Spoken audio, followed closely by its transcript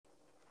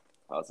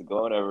How's it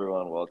going,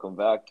 everyone? Welcome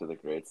back to the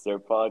Great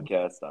Start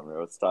Podcast. I'm your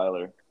host,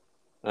 Tyler.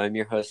 I'm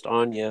your host,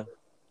 Anya.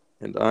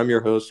 And I'm your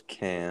host,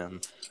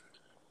 Cam.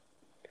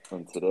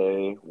 And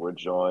today we're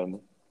joined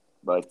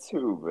by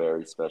two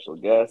very special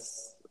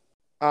guests.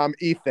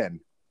 Ethan.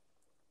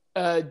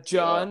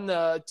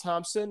 John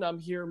Thompson. I'm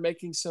here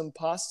making some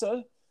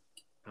pasta.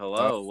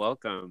 Hello,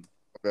 welcome.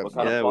 What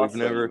kind of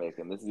pasta are you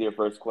making? This is your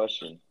first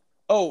question.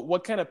 Oh,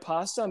 what kind of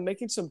pasta? I'm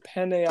making some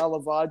penne alla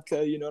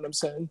vodka. You know what I'm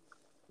saying?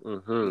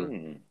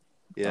 Mm-hmm.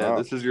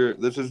 Yeah,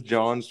 this is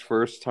John's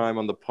first time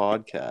on the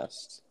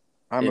podcast.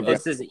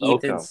 This is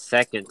Ethan's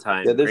second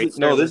time. Yeah,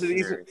 this is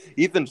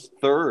Ethan's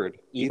third.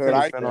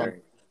 Ethan's been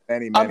on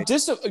many.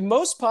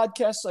 Most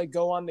podcasts I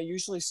go on, they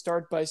usually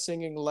start by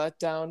singing "Let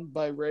Down"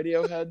 by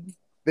Radiohead.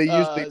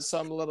 So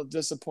I'm a little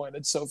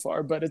disappointed so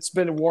far, but it's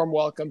been a warm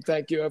welcome.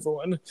 Thank you,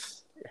 everyone.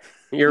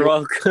 You're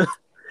welcome.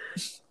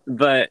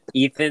 But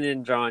Ethan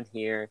and John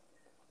here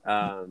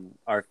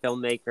are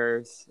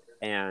filmmakers,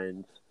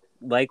 and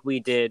like we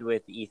did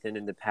with Ethan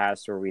in the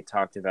past where we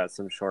talked about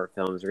some short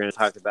films, we're going to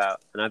talk about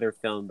another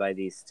film by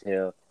these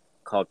two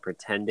called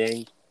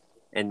Pretending,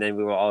 and then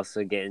we will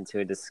also get into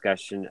a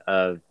discussion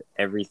of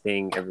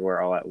Everything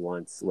Everywhere All at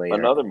Once later.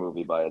 Another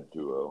movie by a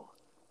duo.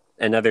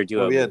 Another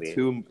duo movie. We had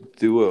two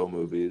duo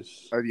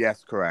movies.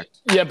 Yes, correct.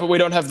 Yeah, but we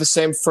don't have the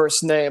same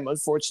first name,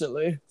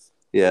 unfortunately.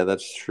 Yeah,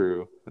 that's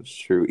true.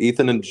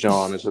 Ethan and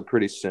John is a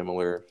pretty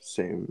similar,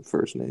 same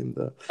first name,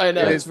 though. I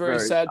know, it's very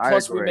sad.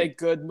 Plus, we make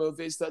good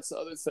movies. That's the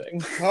other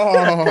thing.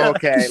 Oh,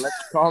 okay. Let's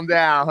calm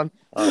down.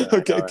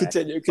 Okay,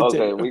 continue.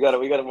 Okay, we got.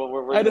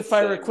 I had to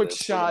fire a quick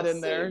shot in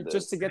there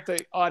just to get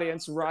the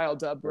audience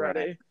riled up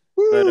ready.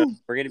 But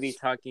we're going to be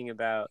talking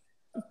about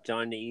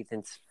John and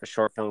Ethan's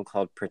short film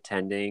called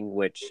Pretending,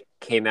 which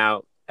came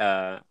out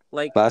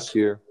last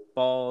year,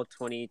 fall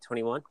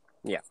 2021.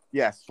 Yeah.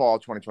 Yes, fall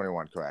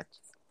 2021. Correct.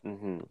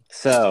 Mm-hmm.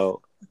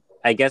 So,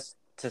 I guess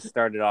to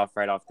start it off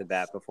right off the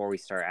bat, before we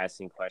start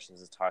asking questions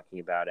and talking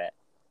about it,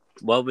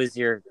 what was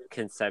your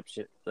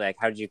conception? Like,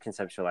 how did you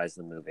conceptualize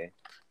the movie?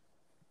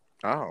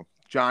 Oh,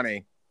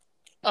 Johnny.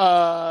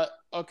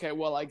 Okay.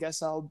 Well, I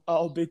guess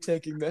I'll be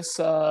taking this.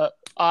 Ethan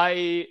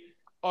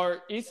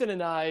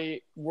and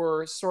I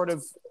were sort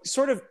of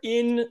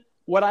in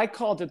what I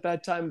called at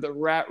that time the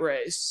rat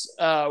race,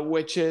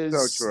 which is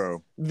so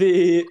true.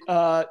 The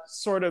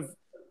sort of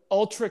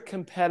ultra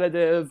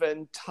competitive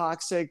and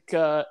toxic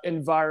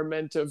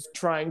environment of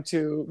trying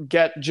to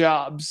get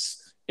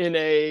jobs in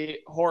a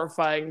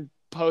horrifying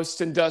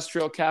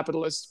post-industrial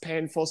capitalist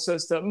painful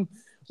system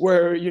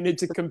where you need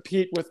to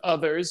compete with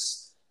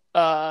others.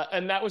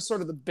 And that was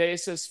sort of the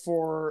basis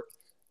for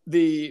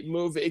the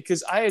movie,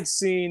 because I had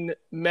seen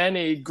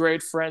many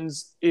great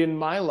friends in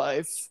my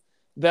life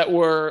that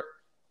were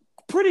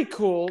pretty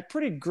cool,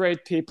 pretty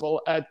great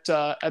people at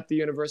the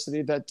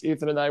university that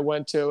Ethan and I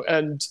went to,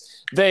 and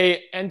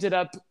they ended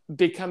up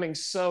becoming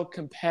so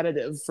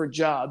competitive for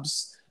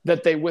jobs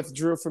that they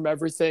withdrew from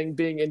everything,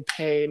 being in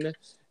pain,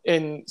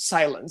 in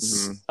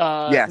silence,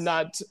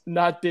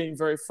 not being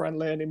very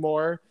friendly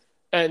anymore,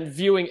 and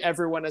viewing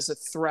everyone as a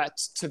threat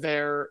to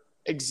their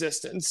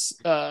existence.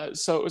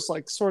 So it was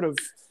like sort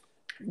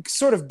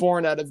of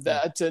born out of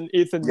that. And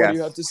Ethan, what do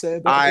you have to say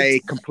about it? I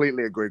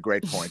completely agree.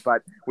 Great point.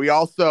 But we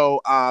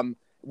also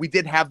we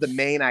did have the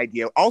main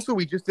idea. Also,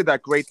 we just did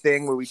that great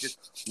thing where we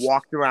just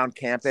walked around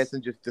campus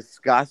and just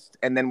discussed,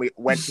 and then we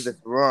went to this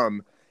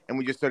room and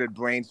we just started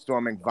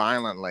brainstorming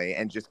violently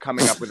and just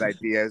coming up with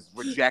ideas,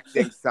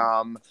 rejecting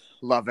some,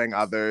 loving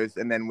others,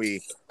 and then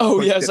we.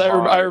 Oh yes,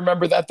 I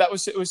remember that.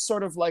 It was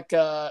sort of like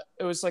a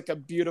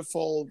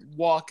beautiful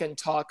walk and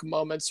talk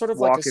moment, sort of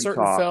like a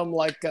certain film,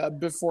 like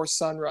Before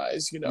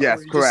Sunrise. You know. Yes,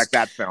 correct.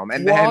 That film.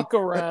 And walk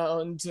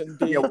around and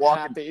be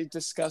happy,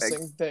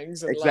 discussing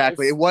things.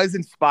 Exactly. It was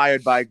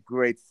inspired by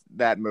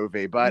that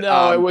movie, but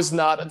no, it was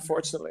not.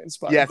 Unfortunately,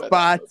 inspired. Yes,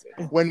 by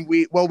but when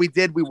we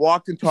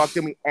walked and talked,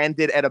 and we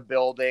ended at a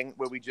building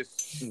where we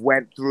just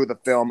went through the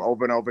film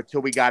over and over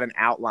till we got an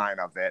outline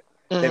of it.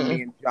 Mm-hmm. Then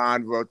me and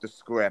John wrote the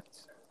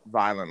script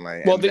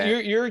violently. Well,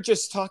 you're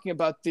just talking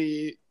about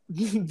the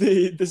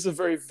this is a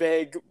very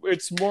vague.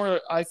 It's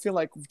more. I feel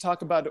like we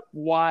talk about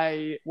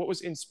what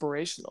was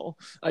inspirational.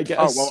 I guess.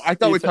 Oh well, I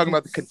thought we were talking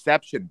about the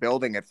conception,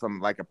 building it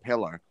from like a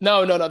pillar.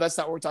 No, that's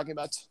not what we're talking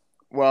about.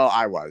 Well,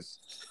 I was.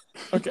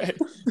 Okay,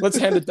 let's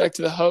hand it back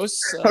to the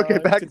host. Okay,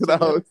 back to the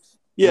host.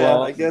 Yeah,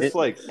 well, I guess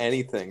like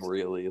anything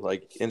really,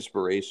 like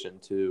inspiration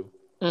too.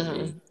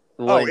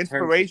 Mm-hmm.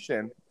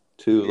 Inspiration.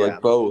 Too, like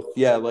both.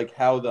 Yeah, like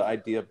how the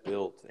idea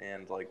built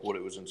and like what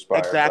it was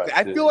inspired exactly. by.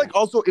 I feel like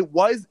also it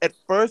was at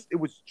first it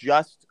was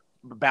just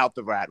about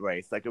the rat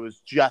race. Like it was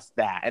just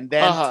that. And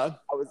then I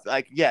was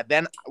like,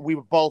 then we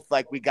were both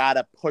like, we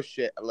gotta push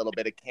it a little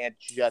bit. It can't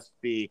just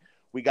be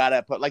we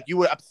gotta put like you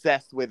were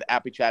obsessed with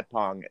Appy Chat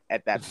Pong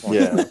at that point.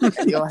 Yeah.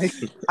 And you're like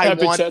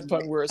Appy Chat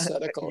Pong were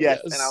ascetical. Yes.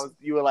 And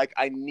you were like,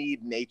 I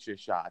need nature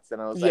shots.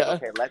 And I was like,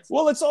 okay, let's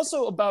well, it's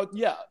also about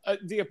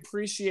the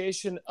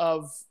appreciation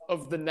of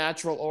the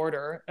natural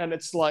order. And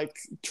it's like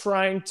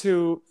trying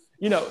to,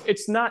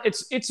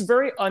 it's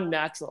very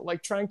unnatural,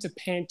 like trying to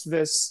paint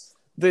this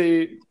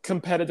the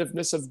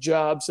competitiveness of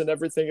jobs and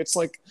everything. It's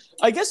like,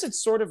 I guess it's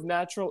sort of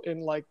natural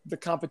in like the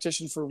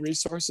competition for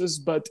resources,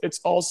 but it's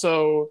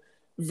also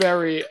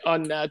very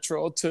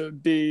unnatural to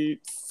be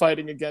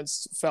fighting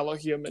against fellow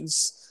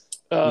humans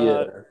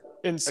Yeah.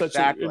 in such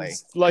Exactly. a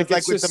like It's it's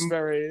like with just the-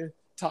 very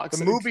toxic.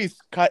 The movie's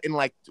cut in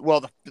like,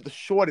 well, the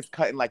short is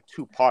cut in like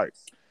 2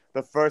 parts.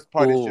 The first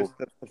part is just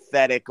the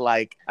pathetic,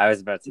 like, I was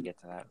about to get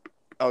to that.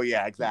 oh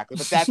yeah, exactly.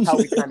 But that's how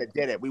we kind of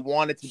did it. We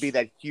wanted to be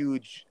that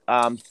huge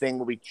thing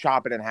where we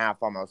chop it in half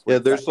almost. Yeah,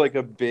 there's like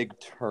a big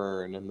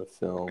turn in the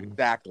film.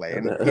 Exactly,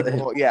 and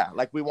people,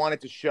 like we wanted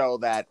to show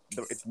that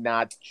it's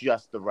not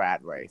just the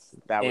rat race.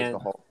 That was And the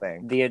whole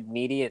thing. The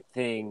immediate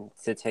thing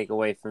to take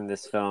away from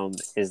this film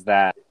is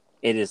that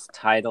it is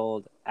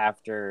titled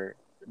after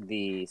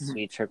the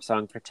Sweet Trip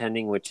song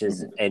 "Pretending," which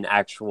is an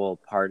actual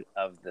part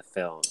of the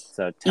film.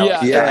 So tell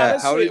us. Yeah,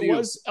 honestly, how did you- it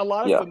was a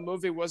lot of the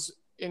movie was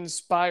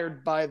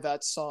inspired by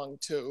that song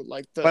too.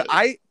 Like the But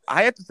I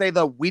have to say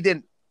though, we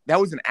didn't. That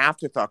was an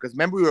afterthought because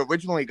remember we were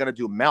originally going to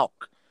do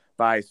 "Milk"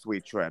 by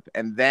Sweet Trip,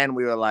 and then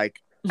we were like,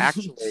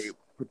 actually,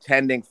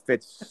 "Pretending"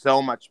 fits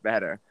so much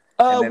better.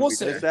 And then we'll we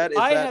see. did-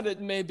 I had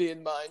it maybe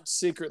in mind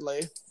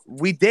secretly.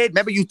 We did.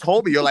 Remember you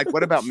told me you're like,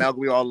 what about Milk?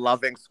 We were all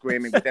loving,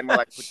 screaming, but then we're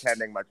like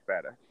pretending much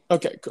better.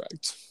 Okay,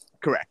 correct.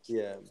 Correct.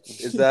 Yeah.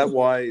 Is that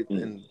why?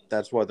 And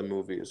that's why the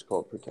movie is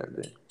called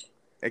Pretending.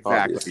 Exactly.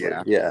 Obviously.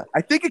 Yeah. Yeah.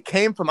 I think it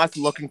came from us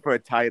looking for a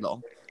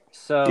title.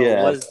 So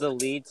Yeah. was the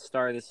lead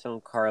star of this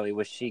film Carly?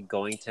 Was she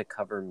going to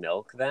cover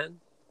Milk then?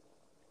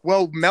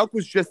 Well, Milk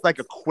was just like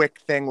a quick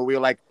thing where we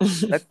were like,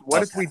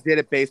 what if we did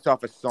it based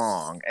off a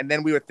song? And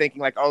then we were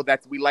thinking like, oh,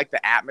 we like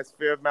the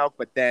atmosphere of Milk,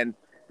 but then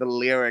the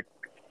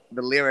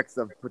lyrics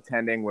of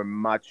Pretending were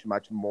much,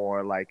 much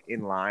more like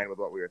in line with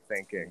what we were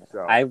thinking.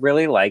 So I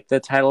really like the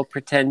title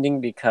 "Pretending"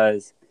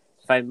 because,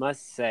 if I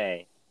must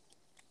say,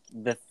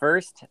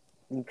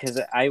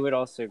 because I would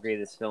also agree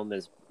this film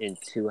is in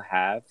 2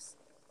 halves.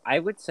 I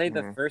would say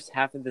the first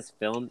half of this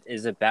film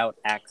is about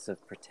acts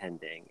of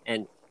pretending,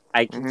 and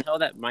I can tell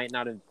that might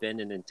not have been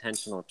an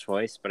intentional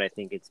choice, but I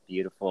think it's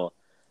beautiful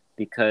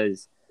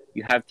because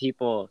you have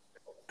people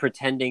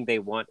pretending they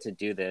want to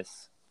do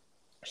this.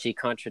 She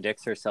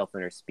contradicts herself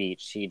in her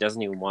speech. She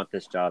doesn't even want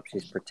this job.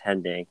 She's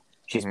pretending.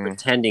 She's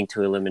pretending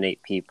to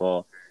eliminate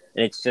people.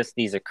 And it's just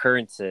these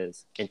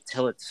occurrences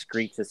until it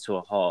screeches to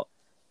a halt.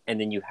 And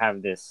then you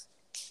have this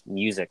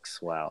music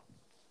swell.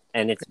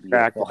 And it's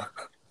beautiful.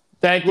 Exactly.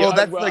 Thank you. Well,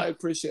 that's I like-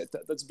 appreciate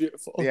that. That's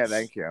beautiful. yeah,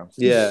 thank you.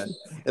 Yeah.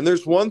 And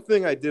there's one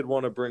thing I did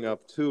want to bring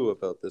up too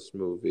about this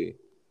movie.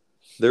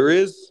 There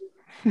is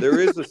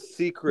a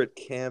secret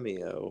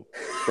cameo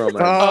from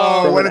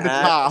one an of the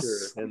actor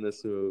tops. in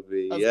this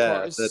movie. Of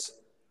yeah, course.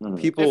 that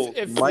people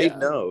If- might yeah.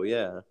 know.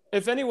 Yeah.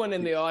 If anyone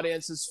in the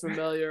audience is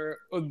familiar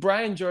with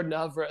Brian Jordan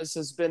Alvarez,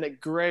 has been a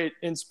great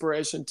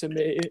inspiration to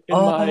me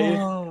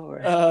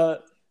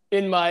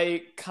in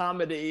my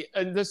comedy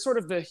and the sort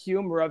of the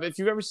humor of it. If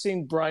you've ever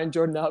seen Brian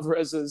Jordan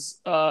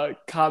Alvarez's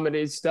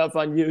comedy stuff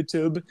on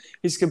YouTube,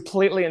 he's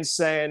completely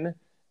insane.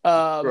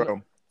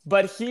 True.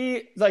 But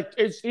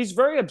he's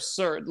very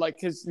absurd.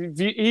 Like his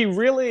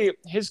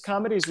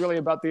comedy is really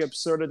about the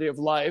absurdity of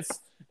life.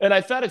 And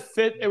I thought it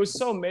fit. It was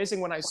so amazing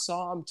when I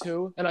saw him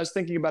too, and I was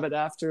thinking about it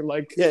after,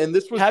 like Yeah, and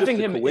this was having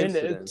just a him in it.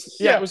 coincidence.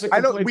 Yeah, it was a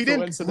I complete don't. We didn't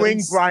coincidence.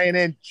 bring Brian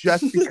in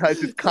just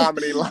because his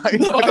comedy line.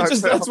 No,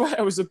 was our that's film. why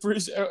I was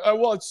appreciating.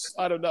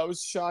 I don't know. It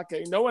was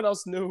shocking. No one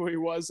else knew who he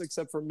was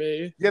except for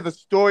me. Yeah, the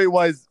story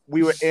was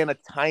we were in a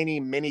tiny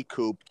mini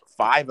coupe,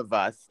 5 of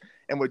us,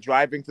 and we're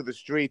driving through the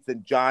streets,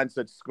 and John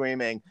starts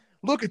screaming,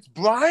 "Look, it's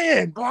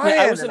Brian! Brian!"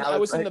 Yeah, And I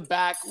was in the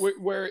back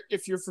where,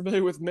 if you're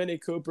familiar with Mini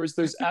Coopers,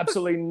 there's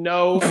absolutely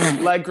no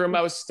legroom.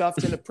 I was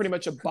stuffed in pretty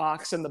much a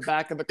box in the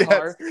back of the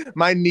car. Yes,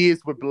 my knees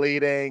were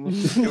bleeding.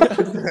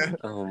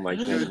 Oh my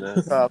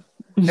goodness.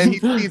 And he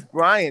sees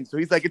Brian, so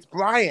he's like, "It's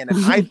Brian,"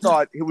 and I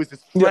thought it was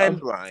his friend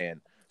Brian.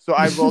 So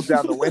I rolled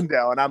down the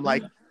window, and I'm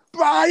like,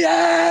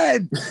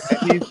 "Brian!"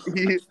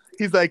 And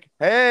he's like,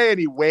 "Hey," and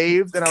he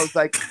waves, and I was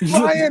like,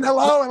 "Brian,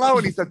 hello, hello,"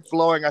 and he starts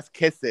blowing us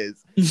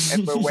kisses,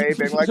 and we're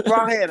waving like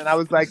Brian, and I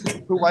was like,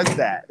 "Who was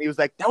that?" And he was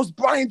like, "That was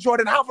Brian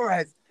Jordan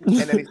Alvarez," and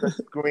then he starts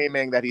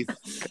screaming that he's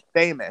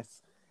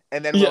famous,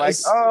 and then we're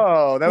Yes. like,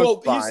 "Oh, that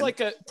was fun." he's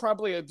like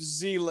probably a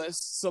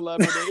Z-list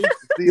celebrity.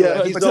 Yeah,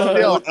 he's he's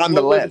still on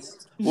the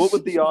list. What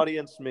would the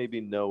audience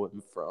maybe know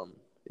him from?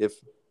 If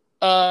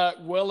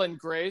Will and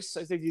Grace.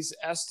 I think he's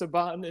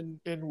Esteban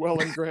in Will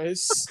and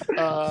Grace.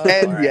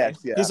 And yes,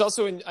 yeah. He's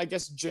also in, I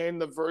guess, Jane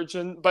the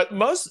Virgin. But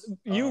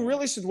you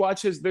really should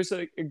watch his. There's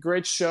a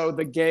great show,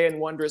 The Gay and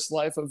Wondrous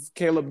Life of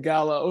Caleb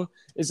Gallo,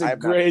 is a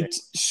great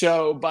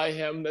show by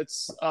him.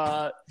 That's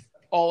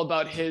all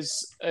about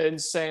his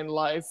insane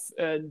life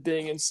and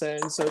being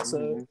insane.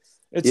 So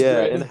it's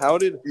great. And how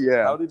did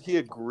he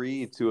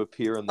agree to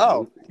appear in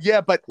the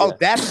movie? But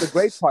that's the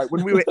great part.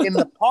 When we were in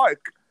the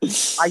park,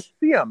 I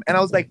see him, and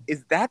I was like,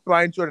 "Is that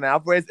Brian Jordan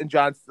Alvarez?" And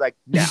John's like,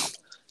 "No,"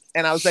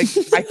 and I was like,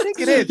 "I think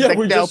it is." Yeah, like,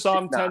 we no, just saw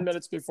him it's not. 10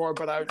 minutes before,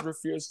 but I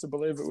refused to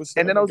believe it was.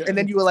 And then and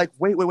then you were like,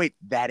 "Wait,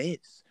 that is."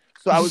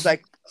 So I was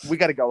like, "We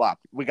got to go up.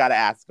 We got to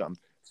ask him."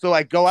 So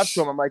I go up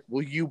to him. I'm like,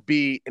 will you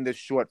be in this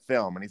short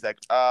film? And he's like,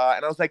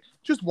 and I was like,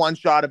 just one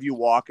shot of you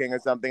walking or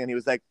something. And he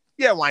was like,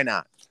 yeah, why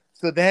not?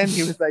 So then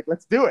he was like,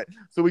 let's do it.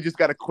 So we just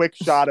got a quick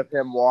shot of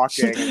him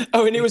walking.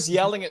 Oh, and he was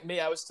yelling at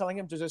me. I was telling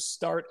him to just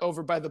start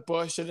over by the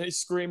bush, and he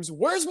screams,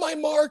 "Where's my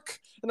mark?"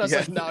 And I was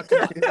like, "No,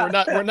 come on,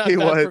 we're not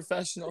that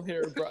professional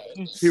here,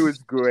 Brian." He was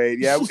great.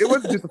 Yeah,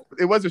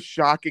 it was a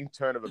shocking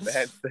turn of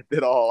events that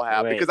did all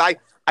happen because I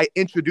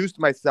introduced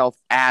myself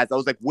as I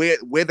was like,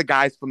 we're the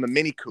guys from the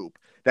Mini Coupe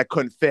that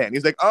couldn't fit. And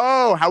he's like,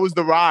 oh, how was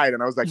the ride?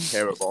 And I was like,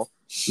 terrible.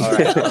 All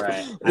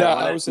right.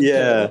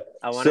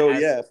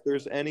 If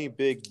there's any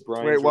big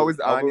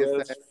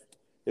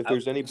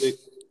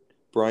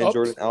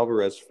Jordan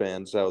Alvarez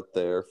fans out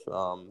there,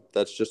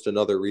 that's just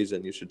another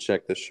reason you should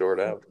check this short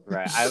out.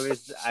 Right.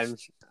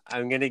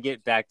 I'm gonna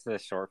get back to the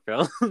short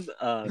film.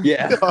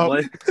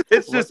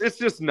 It's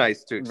just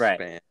nice to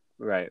expand.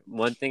 Right.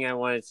 One thing I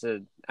wanted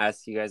to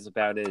ask you guys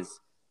about is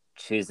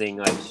choosing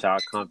like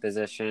shot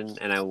composition,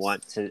 and I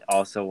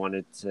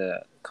wanted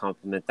to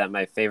compliment that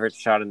my favorite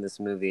shot in this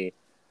movie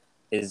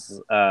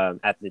is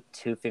at the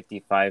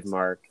 2:55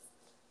 mark,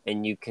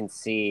 and you can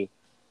see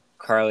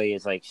Carly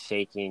is like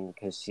shaking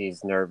because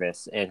she's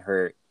nervous, and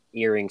her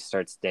earring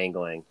starts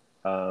dangling.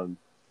 Talk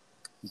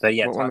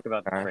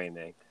about the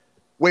framing.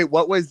 Wait,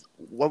 what was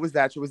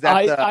that? Was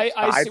that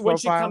I when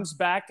she comes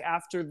back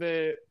after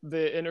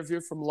the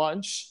interview from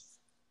lunch?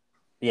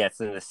 Yeah,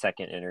 it's in the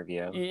second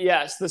interview.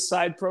 Yes, the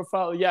side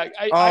profile. Yeah,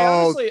 I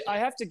honestly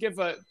have to give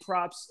a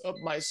props. Oh,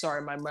 my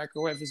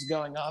microwave is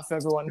going off.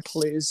 Everyone,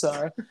 please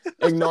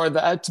ignore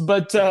that.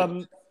 But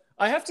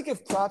I have to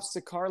give props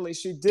to Carly.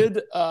 She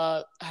did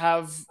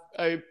have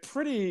a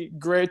pretty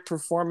great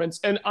performance,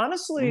 and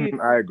honestly,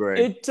 I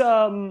agree.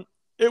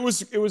 It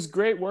was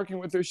great working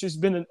with her. She's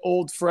been an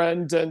old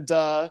friend, and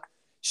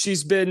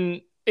she's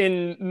been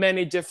in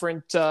many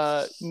different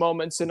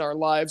moments in our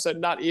lives,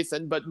 not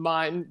Ethan, but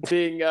mine,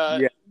 being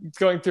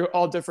going through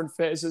all different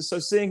phases. So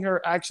seeing her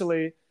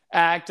actually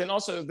act, and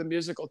also the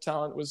musical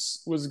talent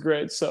was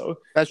great. So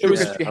that's true.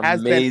 She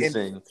has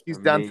been she's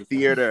done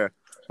theater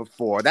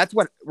before. That's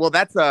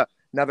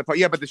another part.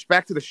 Yeah, but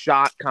back to the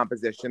shot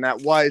composition.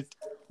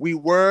 We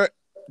were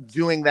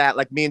doing that,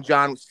 like me and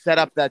John set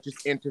up that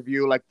just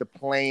interview, like the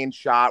plain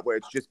shot where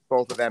it's just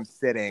both of them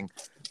sitting.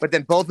 But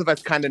then both of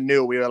us kind of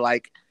knew, we were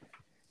like,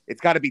 it's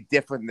got to be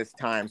different this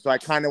time. So I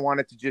kind of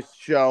wanted to just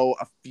show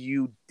a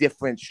few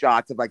different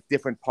shots of like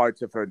different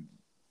parts of her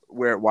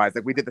where it was.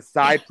 Like we did the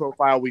side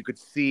profile, we could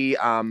see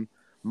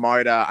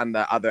Marta on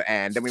the other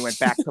end. Then we went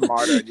back to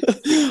Marta. And you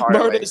could see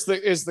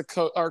Marta is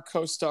our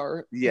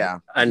co-star. Yeah.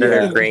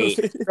 Another great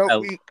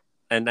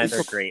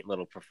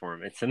little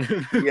performance.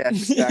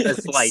 Yes, exactly. A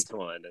slight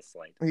one.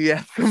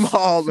 Yeah,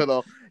 small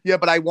little. Yeah,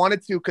 but I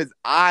wanted to, because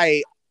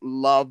I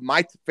love,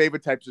 my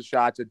favorite types of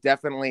shots are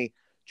definitely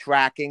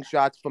tracking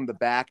shots from the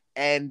back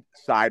and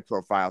side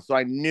profile. So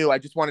I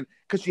just wanted,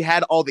 because she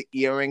had all the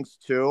earrings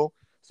too,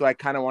 so I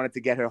kind of wanted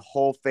to get her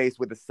whole face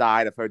with the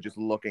side of her just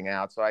looking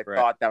out. So I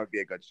thought that would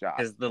be a good shot.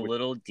 Because the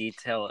little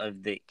detail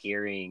of the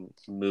earring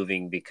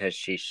moving because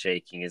she's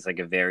shaking is like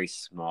a very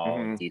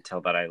small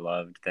detail that I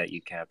loved that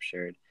you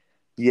captured.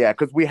 Yeah,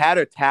 because we had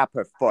her tap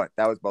her foot.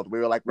 That was both. We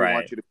were like, we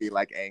want you to be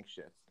like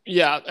anxious.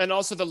 Yeah, and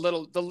also the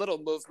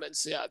little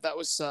movements. Yeah, that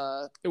was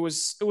it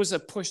was a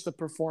push the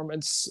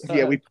performance.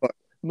 We put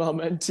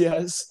moment.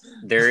 Yes,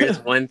 there is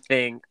one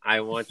thing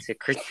I want to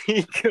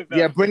critique about.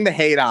 Yeah, bring the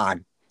hate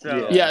on.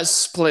 So,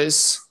 yes,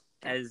 please.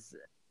 As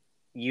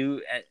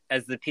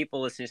the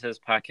people listening to this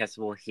podcast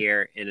will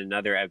hear in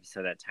another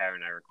episode that Tyler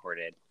and I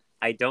recorded,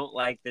 I don't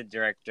like the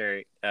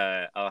director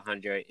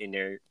Alejandro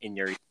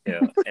Iñárritu,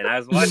 and I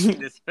was watching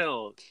this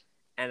film,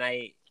 and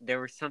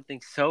there was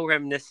something so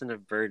reminiscent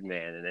of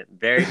Birdman in it.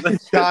 Very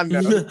much.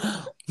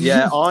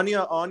 Yeah,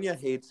 Anya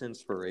hates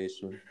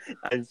inspiration.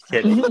 I'm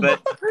kidding,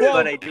 but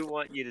I do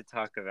want you to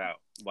talk about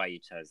why you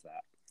chose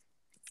that.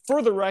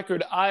 For the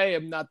record, I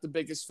am not the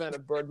biggest fan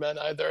of Birdman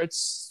either.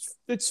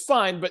 It's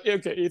fine, but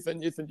okay,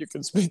 Ethan, you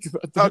can speak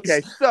about this.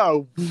 Okay,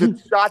 so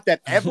the shot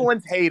that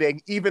everyone's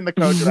hating, even the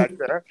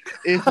co-director,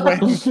 is when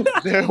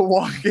they're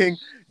walking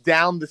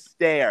down the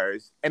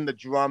stairs and the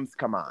drums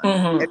come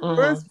on. At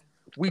first,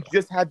 we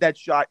just had that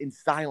shot in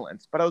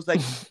silence, but I was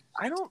like,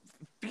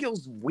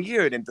 feels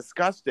weird and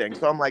disgusting.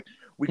 So I'm like,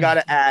 we got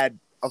to add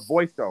a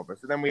voiceover.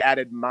 So then we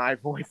added my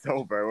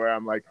voiceover where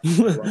I'm like,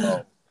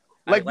 whoa.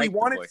 Like we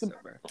wanted some,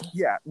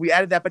 we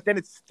added that, but then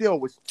it still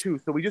was two.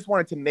 So we just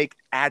wanted to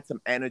add some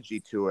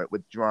energy to it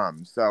with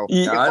drums. So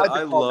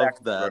I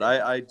loved that.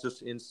 I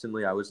just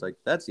instantly, I was like,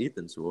 that's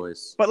Ethan's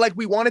voice. But like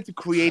we wanted to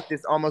create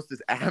this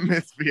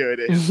atmosphere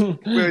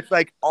where it's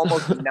like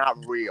almost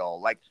not real.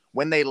 Like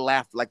when they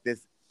left, like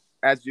this,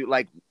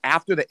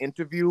 after the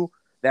interview,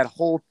 that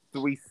whole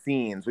 3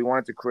 scenes, we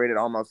wanted to create it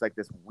almost like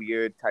this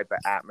weird type of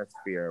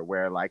atmosphere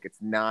where like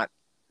it's not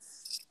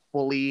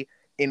fully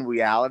in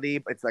reality,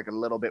 but it's like a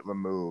little bit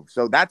removed.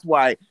 So that's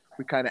why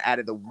We kind of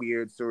added the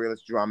weird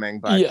surrealist drumming,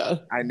 but Yeah.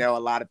 I know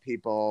a lot of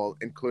people,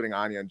 including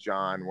Anya and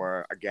John,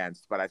 were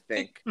against. But I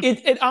think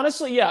it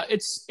honestly, yeah,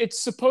 it's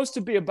supposed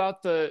to be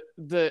about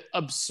the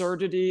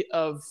absurdity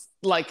of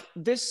like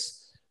this.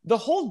 The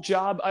whole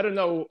job, I don't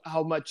know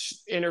how much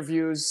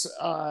interviews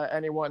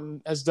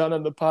anyone has done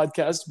on the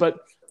podcast, but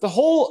the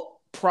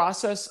whole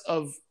process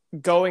of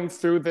going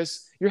through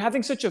this, you're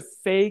having such a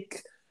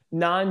fake,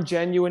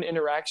 non-genuine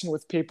interaction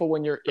with people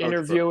when you're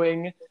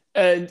interviewing,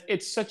 and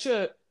it's such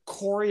a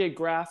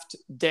choreographed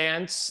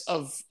dance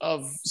of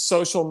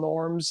social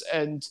norms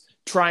and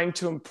trying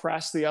to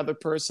impress the other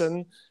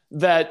person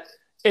that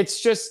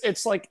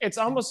it's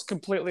almost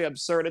completely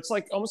absurd. It's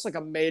like almost like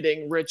a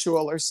mating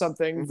ritual or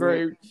something.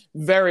 Very,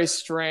 very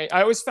strange.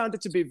 I always found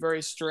it to be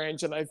very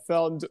strange, and I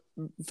found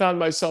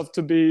myself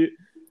to be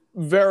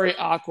very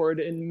awkward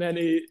in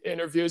many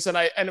interviews. And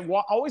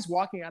always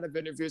walking out of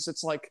interviews,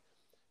 it's like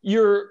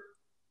you're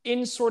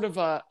in sort of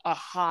a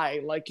high,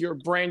 like your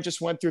brain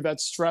just went through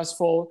that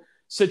stressful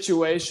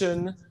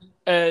situation,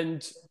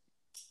 and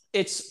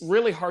it's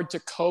really hard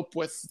to cope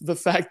with the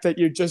fact that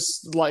you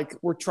just like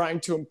were trying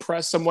to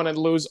impress someone and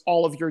lose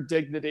all of your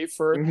dignity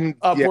for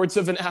upwards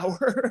of an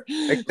hour.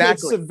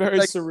 Exactly. It's very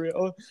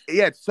surreal.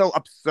 Yeah, it's so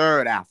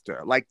absurd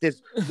after. Like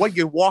this, what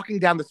you're walking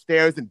down the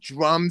stairs and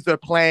drums are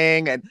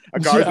playing and a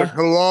guy's like,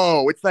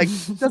 hello. It's like,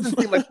 it doesn't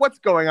seem like what's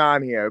going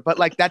on here. But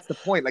like, that's the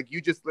point. Like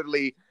you just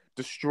literally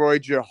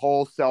destroyed your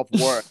whole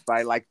self-worth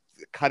by like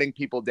cutting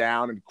people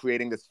down and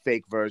creating this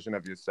fake version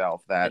of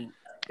yourself that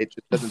it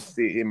just doesn't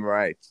seem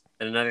right.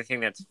 And another thing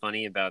that's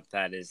funny about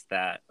that is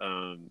that,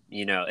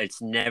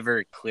 it's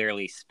never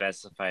clearly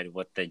specified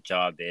what the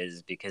job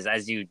is, because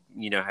as you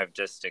have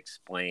just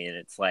explained,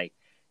 it's like,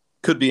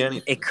 could be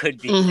anything. It could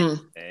be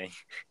anything.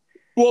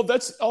 Well,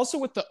 that's also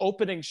with the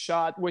opening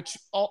shot, which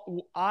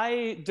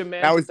I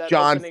demanded that was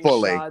John opening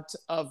Foley. Shot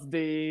of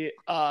the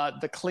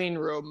clean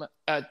room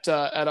at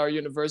our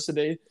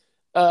university,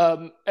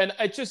 and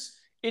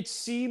it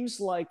seems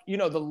like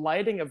the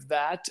lighting of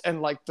that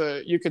and like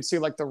you could see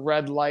like the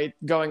red light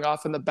going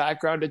off in the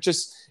background.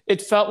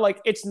 It felt like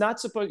you're not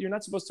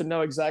supposed to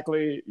know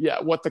exactly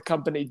what the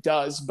company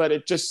does, but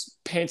it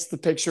just paints the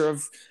picture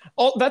of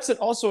that's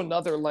also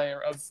another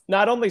layer of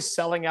not only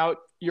selling out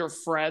your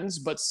friends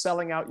but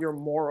selling out your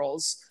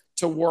morals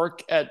to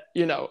work at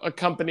a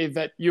company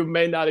that you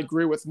may not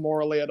agree with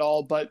morally at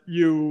all, but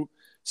you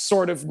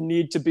sort of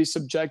need to be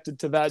subjected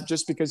to that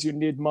just because you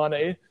need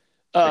money.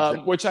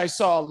 Exactly. Which I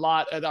saw a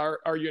lot at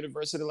our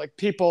university, like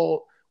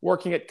people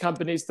working at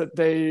companies that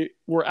they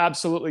were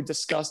absolutely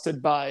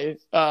disgusted by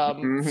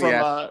from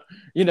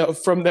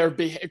their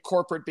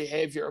corporate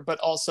behavior. But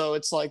also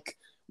it's like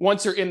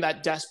once you're in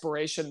that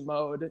desperation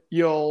mode,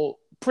 you'll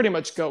pretty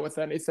much go with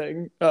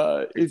anything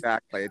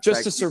exactly. Just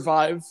like, to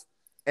survive.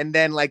 And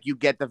then like you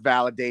get the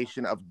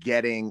validation of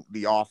getting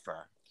the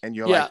offer and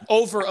you're like,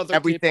 over other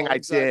everything people, I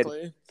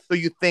exactly. did. So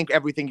you think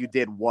everything you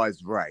did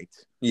was right.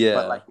 Yeah.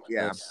 But like,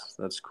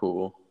 that's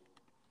cool.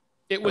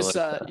 It was,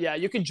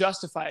 you can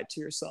justify it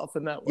to yourself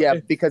in that way. Yeah,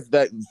 because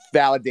the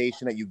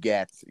validation that you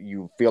get,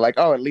 you feel like,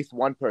 oh, at least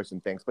one person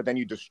thinks, but then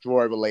you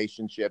destroy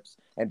relationships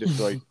and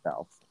destroy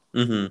yourself.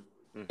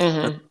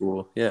 That's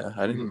cool. Yeah,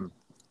 I didn't.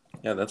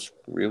 Yeah, that's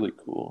really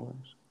cool.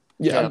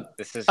 Yeah,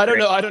 this is. I don't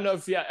know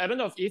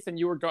if Ethan,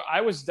 you were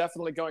I was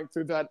definitely going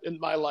through that in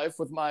my life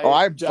with my. Oh,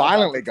 I'm job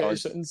violently going.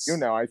 applications.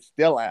 I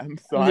still am.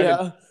 So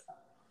yeah.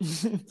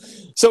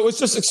 So it's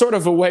just sort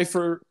of a way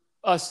for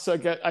us to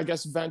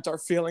vent our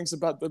feelings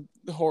about the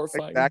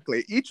horrifying.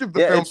 Exactly. Each of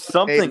the films it's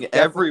something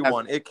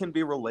everyone. It can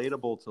be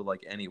relatable to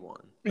like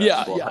anyone.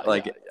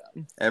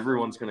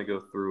 Everyone's gonna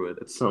go through it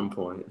at some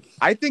point.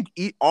 I think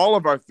all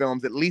of our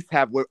films at least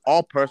we're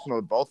all personal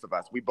to both of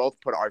us. We both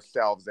put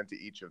ourselves into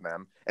each of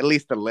them, at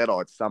least a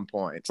little at some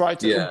point. Tried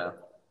to.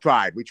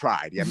 We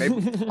tried. Yeah, maybe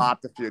we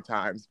flopped a few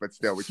times, but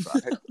still we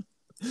tried.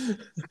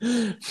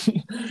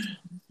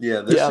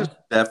 This is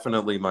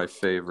definitely my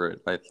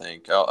favorite, I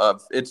think.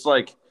 It's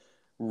like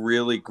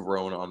really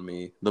grown on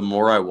me. The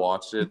more I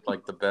watch it,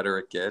 like the better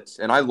it gets.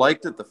 And I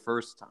liked it the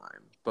first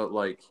time, but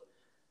like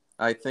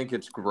I think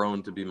it's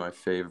grown to be my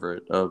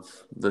favorite of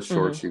the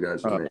shorts you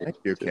guys made. Thank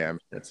you, Cam.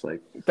 It's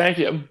like thank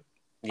you.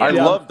 I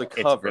love the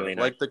cover. Really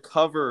nice. Like the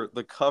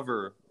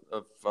cover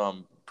of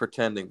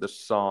Pretending, the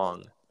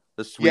song,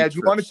 the sweet. Yeah, do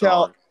you want to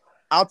song. tell?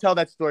 I'll tell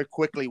that story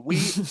quickly. We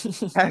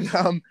had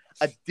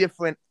a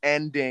different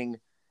ending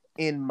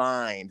in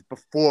mind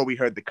before we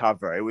heard the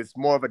cover. It was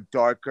more of a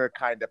darker,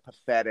 kind of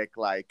pathetic,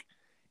 like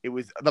it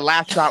was the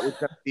last shot was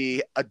gonna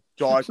be a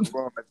dark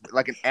room,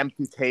 like an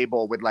empty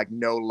table with like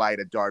no light,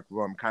 a dark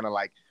room, kind of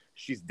like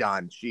she's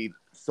done. She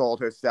sold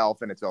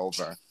herself and it's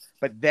over.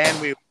 But then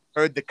we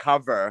heard the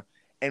cover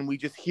and we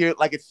just hear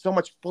like it's so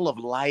much full of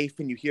life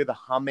and you hear the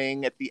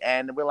humming at the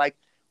end and we're like,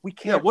 we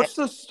can't. Yeah, what's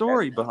the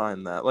story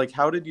behind that? Like,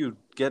 how did you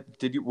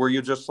were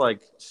you just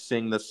like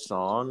sing the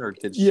song or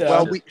did she?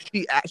 Well,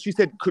 she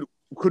said,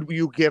 could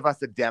you give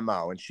us a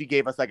demo? And she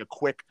gave us like a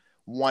quick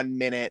 1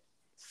 minute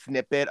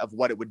snippet of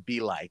what it would be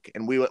like.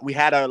 And we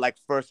had our like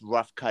first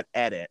rough cut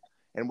edit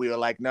and we were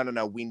like,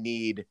 no, we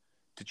need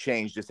to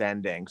change this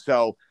ending.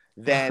 So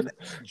Then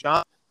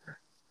John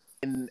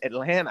in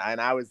Atlanta, and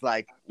I was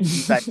like,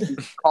 he's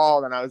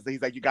called, and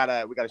he's like, we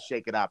gotta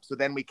shake it up. So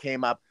then we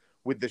came up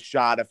with the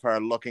shot of her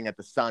looking at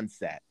the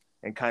sunset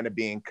and kind of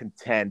being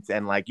content,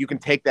 and like you can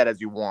take that as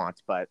you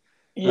want, but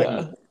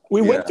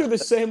we went through the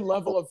same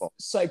level of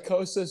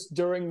psychosis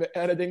during the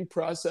editing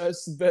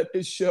process that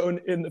is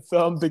shown in the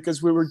film,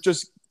 because we were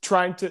just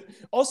trying to,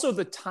 also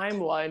the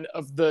timeline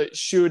of the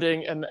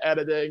shooting and the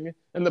editing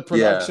and the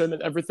production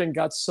and everything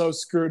got so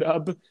screwed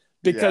up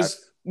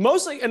because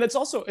mostly, and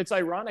it's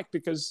ironic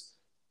because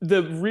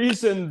the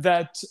reason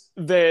that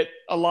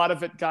a lot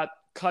of it got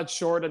cut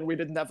short and we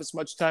didn't have as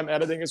much time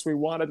editing as we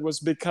wanted was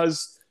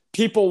because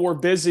people were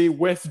busy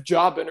with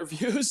job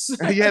interviews.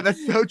 Yeah,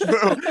 that's so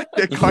true.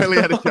 Carly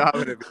had a job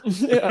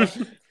interview. Yeah.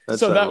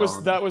 So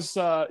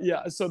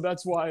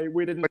that's why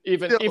we didn't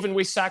even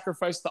we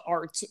sacrificed the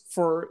art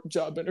for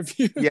job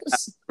interviews. Yeah,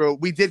 bro,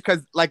 we did, because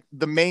like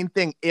the main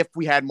thing, if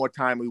we had more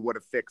time, we would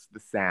have fixed the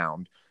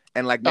sound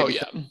and like maybe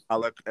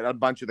color, a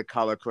bunch of the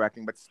color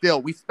correcting. But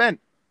still, we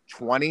spent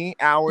 20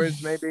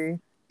 hours maybe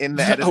in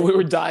the editing. We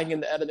were dying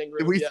in the editing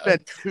room. We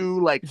spent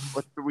 2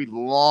 or 3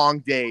 long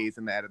days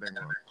in the editing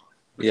room.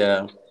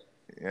 Yeah.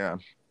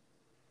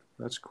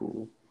 That's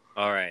cool.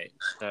 All right.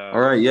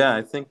 Yeah,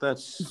 I think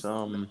that's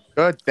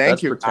good.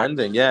 Thank you.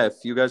 Pretending. Yeah,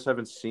 if you guys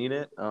haven't seen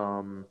it,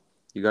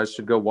 you guys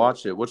should go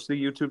watch it. What's the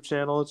YouTube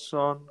channel it's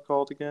on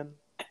called again?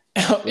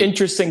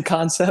 Interesting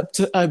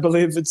concept. I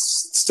believe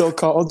it's still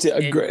called. Yeah,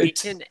 and great. We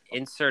can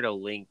insert a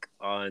link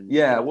on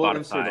we'll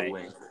insert a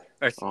link.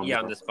 On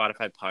the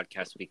Spotify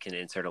podcast, we can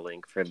insert a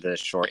link for the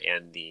short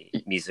and the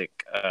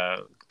music,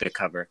 the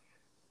cover.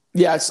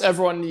 Yes,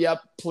 everyone.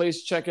 Yep,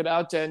 please check it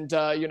out and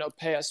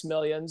pay us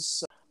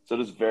millions. So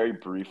just very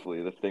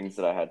briefly, the things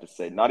that I had to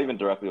say, not even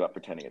directly about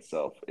Pretending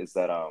itself, is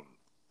that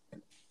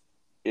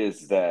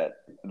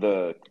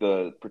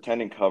the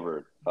Pretending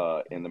cover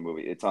in the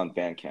movie, it's on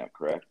Bandcamp,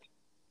 correct?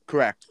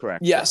 Correct.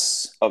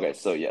 Yes. Okay,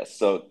 so yes.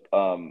 So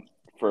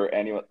for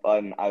anyone,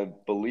 I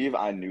believe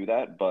I knew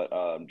that, but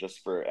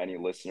just for any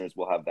listeners,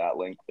 we'll have that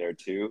link there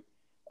too,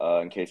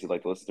 in case you'd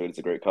like to listen to it. It's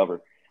a great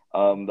cover.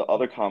 The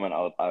other comment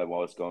I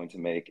was going to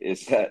make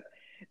is that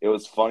it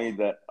was funny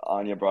that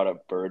Anya brought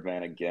up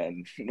Birdman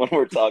again when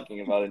we're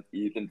talking about an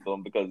Ethan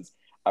film, because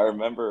I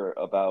remember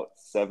about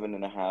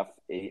 7.5,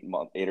 8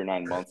 or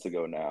 9 months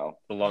ago now,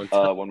 a long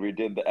time. When we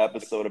did the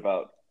episode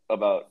about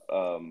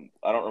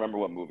I don't remember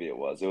what movie it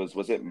was.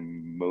 Was it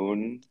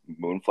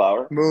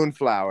Moonflower?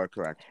 Moonflower,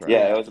 correct.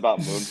 Yeah, it was about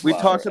Moonflower. We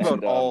talked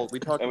about we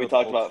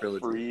talked about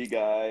Free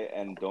Guy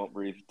and Don't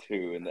Breathe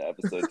 2 in the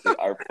episode too.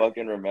 I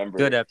fucking remember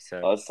good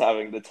episode. Us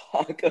having the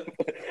talk of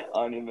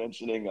Anya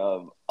mentioning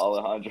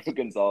Alejandro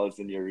Gonzalez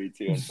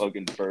Iñárritu and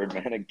fucking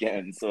Birdman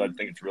again. So I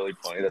think it's really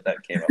funny that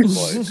came up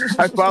twice.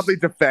 I probably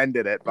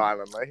defended it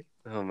violently.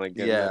 Oh my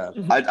goodness.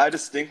 Yeah, I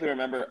distinctly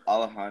remember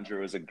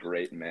Alejandro is a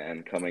great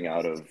man coming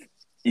out of.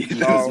 He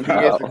is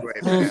a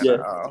great man.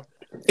 Yeah.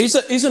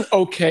 He's an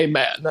okay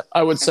man,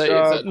 I would say.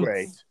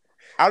 Great.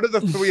 Out of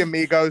the 3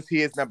 amigos,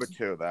 he is number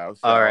 2, though. So,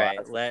 all right,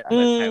 let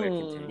Tyler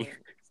continue.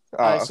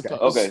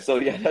 Okay, so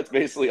that's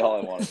basically all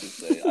I wanted to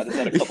say. I just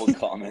had a couple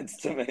comments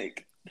to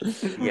make.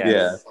 Yes.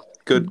 Yeah,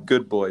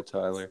 good boy,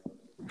 Tyler.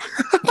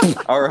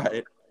 All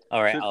right,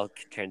 I'll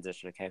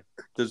transition. Okay.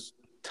 Does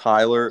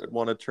Tyler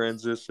want to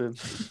transition?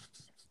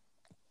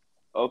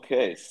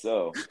 Okay,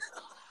 so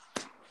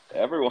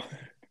every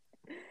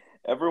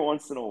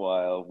once in a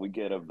while, we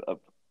get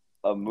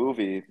a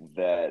movie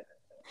that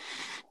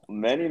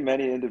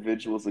many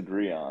individuals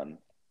agree on,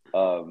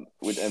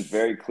 and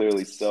very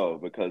clearly so,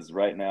 because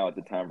right now, at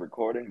the time of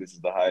recording, this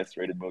is the highest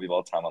rated movie of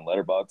all time on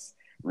Letterboxd.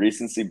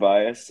 Recency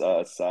bias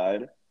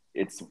aside,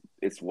 it's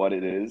what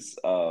it is,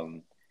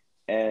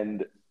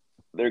 and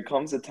there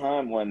comes a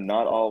time when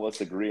not all of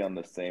us agree on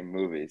the same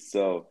movie.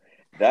 So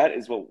that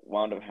is what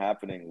wound up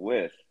happening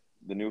with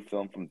the new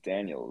film from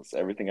Daniels,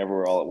 Everything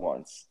Everywhere All at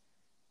Once.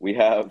 We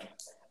have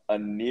a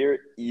near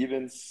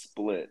even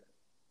split.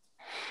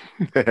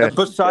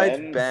 Besides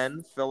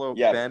Ben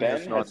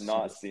has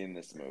not seen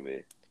this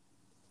movie.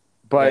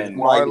 But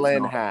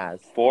Marlon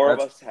has. Four of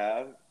us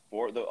have.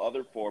 The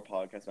other 4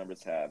 podcast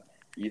members have.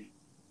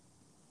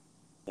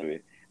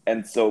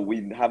 And so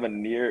we have a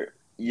near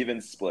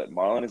even split.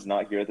 Marlon is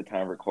not here at the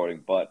time of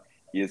recording, but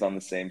he is on the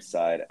same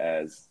side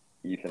as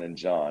Ethan and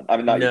John. I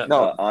mean, Anya.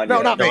 John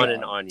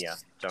and Anya.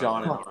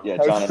 John and Anya.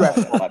 My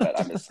bad,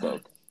 I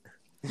misspoke.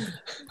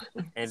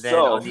 And then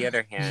on the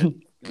other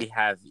hand, we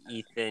have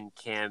Ethan,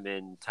 Cam,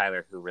 and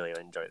Tyler who really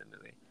enjoy the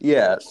movie.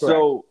 Yeah,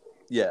 so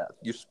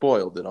you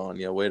spoiled it,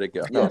 Anya. Way to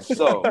go. Yeah,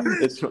 so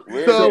there's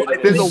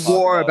a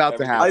war about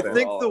to happen. I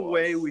think the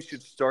way we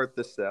should start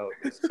this out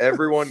is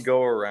everyone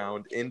go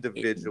around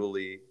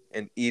individually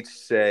and each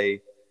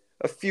say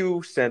a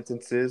few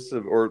sentences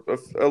or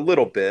a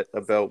little bit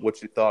about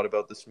what you thought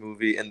about this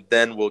movie, and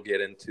then we'll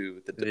get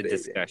into the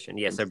discussion.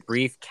 Yes, a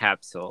brief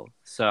capsule.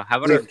 So how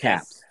about our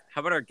guests? How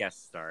about our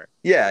guests start?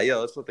 Yeah,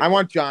 let's let I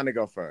want John to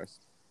go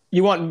first.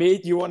 You want me?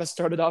 You want to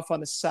start it off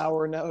on a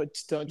sour note,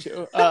 don't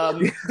you?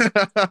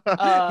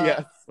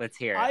 Yes. Let's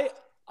hear it.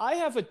 I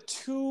have a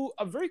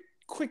very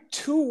quick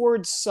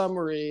 2-word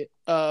summary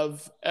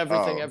of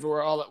Everything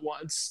Everywhere All at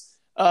Once.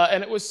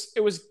 And it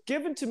was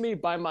given to me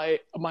by my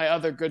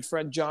other good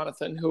friend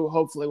Jonathan, who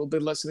hopefully will be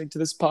listening to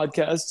this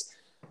podcast.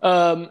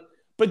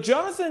 But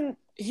Jonathan,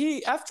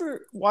 he,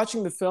 after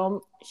watching the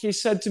film, he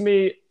said to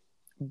me,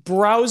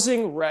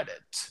 browsing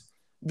Reddit.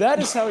 That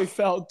is how he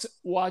felt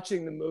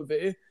watching the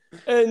movie.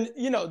 And,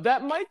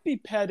 that might be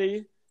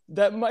petty.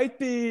 That might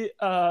be,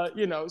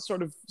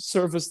 sort of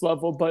surface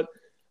level. But,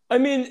 I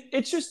mean,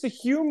 it's just the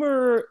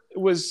humor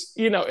was,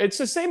 it's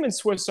the same in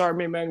Swiss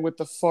Army Man with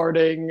the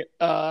farting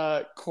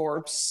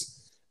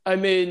corpse. I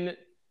mean,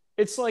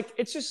 it's like,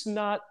 it's just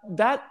not,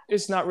 that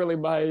is not really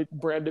my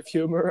brand of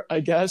humor,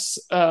 I guess.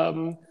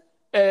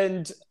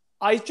 And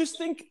I just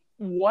think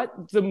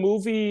what the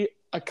movie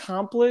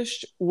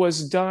accomplished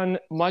was done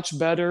much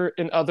better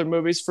in other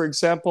movies. For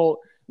example,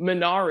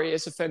 Minari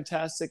is a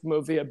fantastic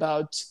movie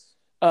about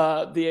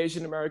the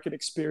Asian American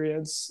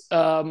experience.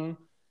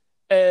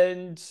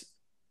 And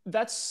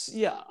that's,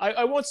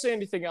 I won't say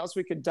anything else.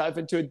 We could dive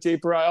into it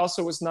deeper. I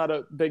also was not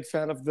a big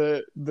fan of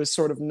the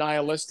sort of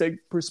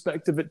nihilistic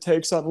perspective it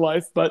takes on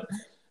life. But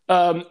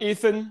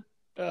Ethan,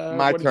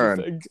 my what turn.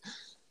 did you think?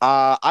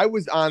 I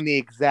was on the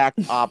exact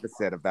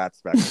opposite of that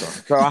spectrum.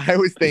 So I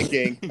was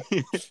thinking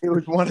it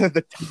was one of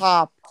the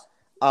top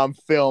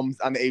films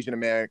on the Asian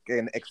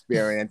American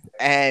experience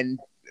and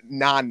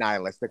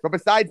non-nihilistic. But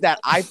besides that,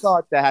 I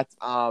thought that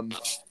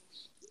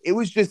it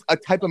was just a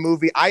type of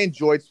movie. I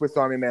enjoyed Swiss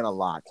Army Man a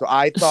lot. So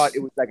I thought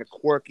it was like a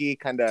quirky,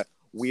 kind of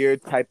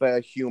weird type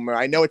of humor.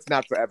 I know it's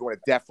not for everyone.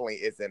 It definitely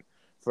isn't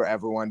for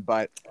everyone.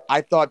 But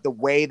I thought the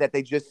way that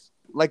they just,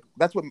 like,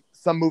 that's what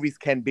some movies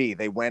can be.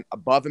 They went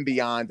above and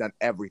beyond on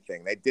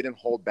everything. They didn't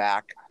hold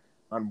back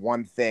on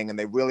one thing, and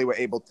they really were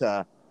able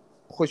to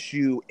push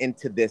you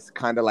into this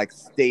kind of like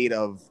state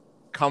of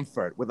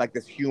comfort with like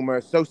this humor,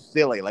 so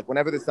silly. Like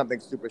whenever there's something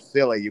super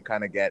silly, you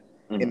kind of get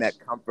in that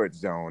comfort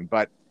zone.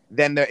 But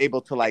then they're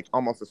able to like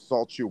almost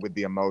assault you with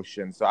the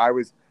emotion. So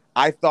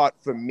I thought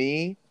for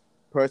me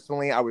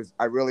personally,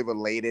 I really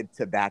related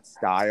to that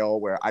style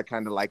where I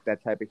kind of like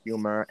that type of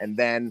humor. And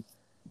then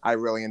I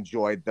really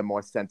enjoyed the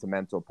more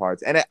sentimental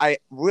parts. And I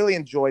really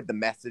enjoyed the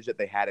message that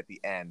they had at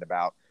the end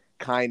about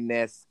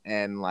kindness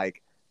and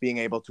like being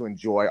able to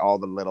enjoy all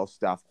the little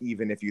stuff,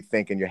 even if you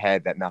think in your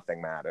head that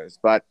nothing matters.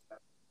 But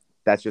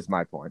that's just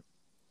my point.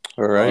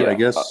 All right, I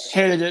guess.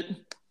 Hated it.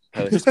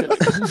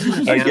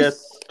 I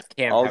guess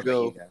Cam,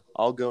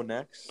 I'll go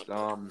next.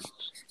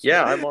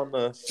 Yeah, I'm on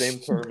the same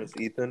term as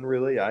Ethan.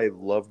 Really, I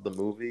loved the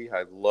movie.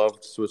 I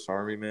loved Swiss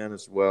Army Man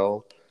as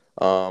well.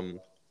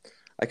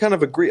 I kind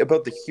of agree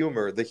about the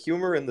humor. The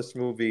humor in this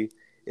movie,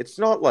 it's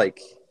not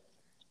like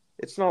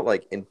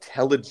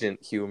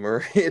intelligent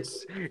humor.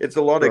 It's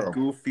a lot of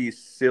goofy,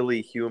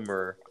 silly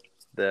humor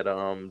that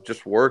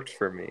just worked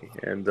for me.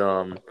 And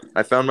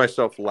I found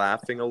myself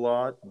laughing a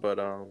lot, but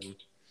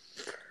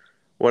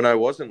when I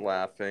wasn't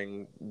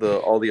laughing,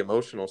 all the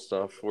emotional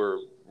stuff were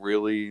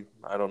really,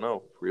 I don't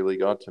know, really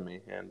got to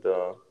me. And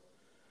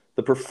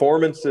the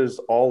performances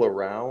all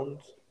around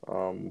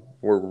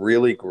were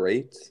really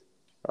great.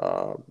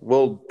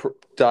 We'll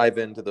dive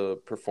into the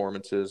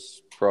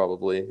performances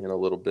probably in a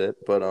little bit,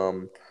 but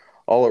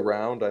all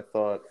around, I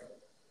thought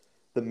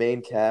the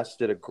main cast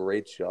did a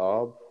great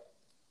job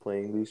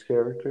playing these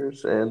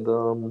characters,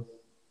 and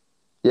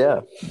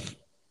yeah,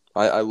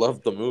 I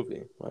loved the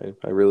movie.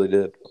 I really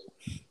did.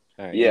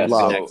 All right, Yeah,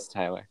 so next,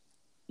 Tyler.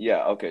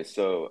 Yeah, okay,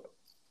 so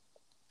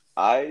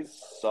I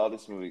saw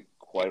this movie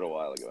quite a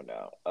while ago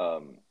now,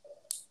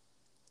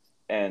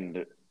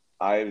 and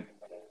I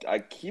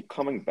keep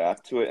coming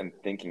back to it and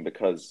thinking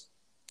because,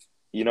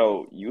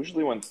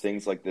 usually when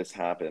things like this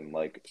happen,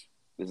 like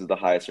this is the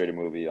highest rated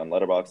movie on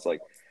Letterboxd,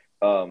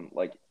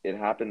 like it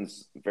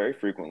happens very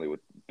frequently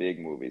with big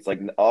movies. Like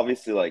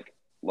obviously, like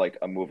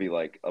a movie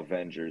like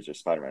Avengers or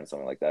Spider-Man or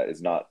something like that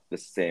is not the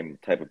same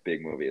type of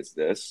big movie as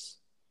this.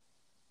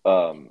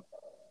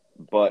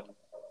 But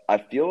I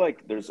feel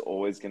like there's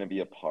always going to be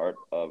a part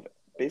of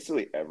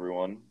basically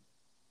everyone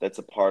that's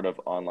a part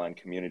of online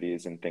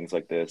communities and things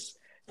like this,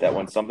 that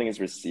when something is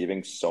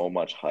receiving so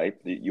much hype,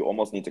 you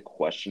almost need to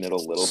question it a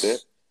little bit.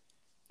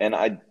 And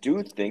I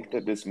do think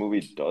that this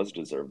movie does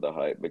deserve the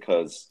hype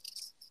because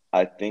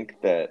I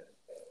think that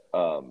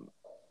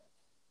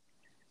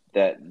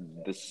that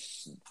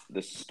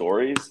the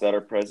stories that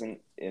are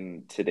present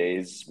in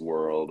today's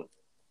world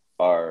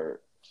are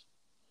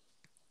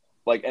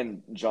like,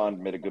 and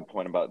John made a good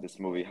point about this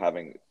movie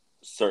having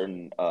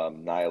certain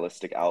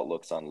nihilistic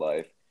outlooks on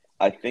life.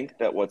 I think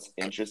that what's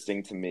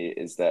interesting to me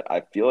is that I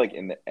feel like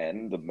in the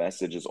end, the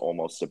message is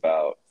almost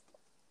about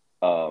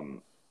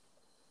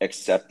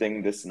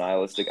accepting this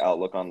nihilistic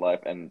outlook on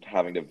life and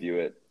having to view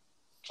it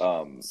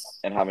and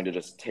having to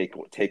just take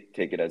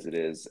it as it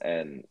is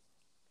and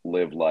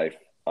live life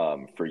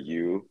for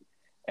you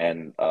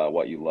and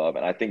what you love.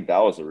 And I think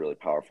that was a really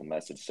powerful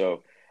message.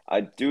 So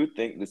I do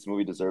think this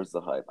movie deserves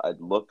the hype.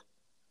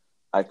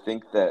 I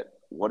think that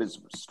what is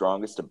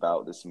strongest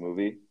about this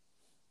movie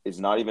is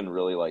not even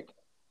really like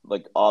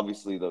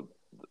obviously the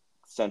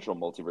central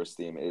multiverse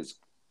theme is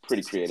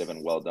pretty creative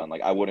and well done.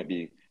 Like I wouldn't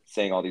be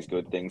saying all these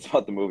good things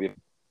about the movie.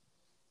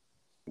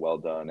 Well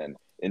done and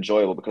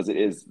enjoyable because that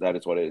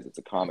is what it is. It's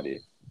a comedy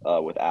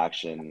with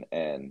action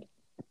and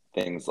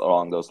things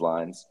along those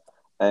lines.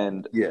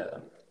 And Yeah.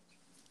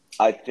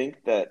 I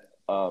think that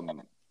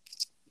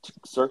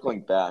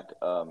circling back,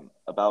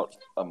 about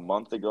a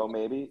month ago,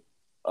 maybe,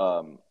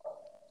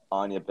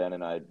 Anya, Ben,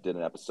 and I did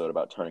an episode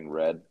about Turning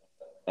Red,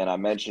 and I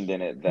mentioned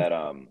in it that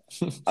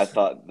I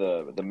thought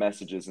the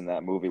messages in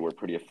that movie were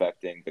pretty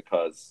affecting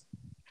because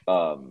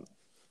of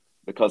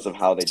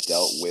how they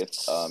dealt with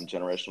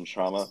generational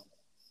trauma,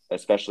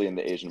 especially in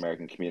the Asian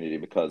American community.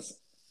 Because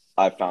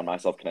I found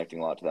myself connecting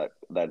a lot to that.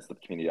 That's the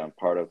community I'm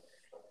part of,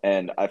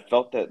 and I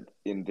felt that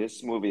in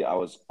this movie I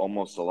was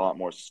almost a lot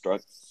more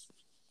struck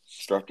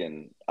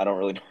in. I don't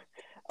really know.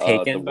 The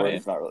Taken by word it.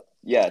 is not really.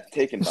 Yeah,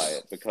 taken by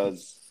it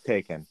because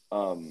Taken.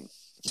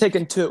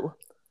 Taken 2.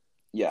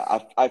 yeah,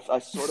 I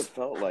sort of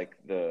felt like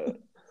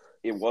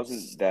it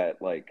wasn't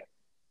that like,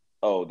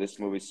 oh, this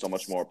movie's so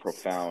much more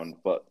profound,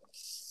 but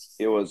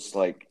it was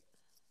like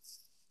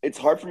it's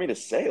hard for me to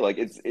say. Like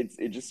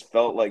it just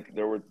felt like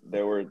there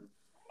were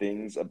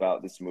things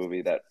about this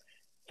movie that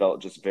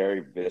felt just very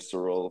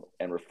visceral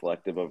and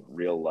reflective of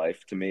real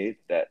life to me,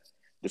 that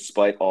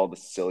despite all the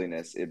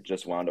silliness, it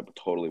just wound up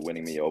totally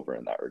winning me over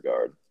in that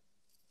regard.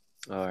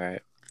 All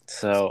right.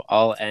 So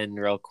I'll end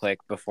real quick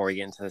before we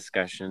get into the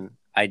discussion.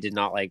 I did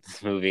not like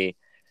this movie,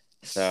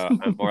 so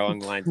I'm more along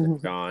the lines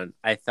of John.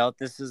 I felt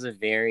this was a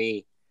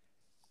very,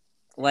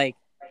 like,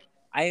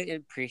 I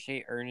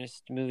appreciate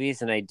earnest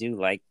movies, and I do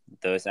like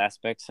those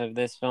aspects of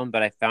this film,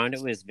 but I found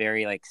it was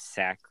very, like,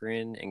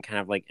 saccharine and kind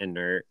of, like,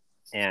 inert,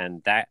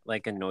 and that,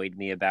 like, annoyed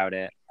me about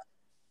it.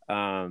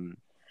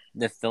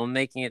 The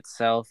filmmaking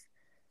itself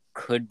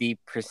could be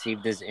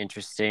perceived as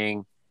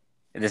interesting.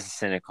 This is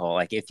cynical.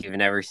 Like, if you've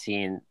never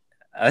seen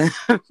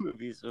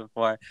movies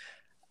before,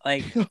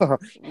 like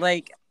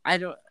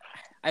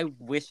I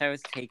wish I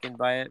was taken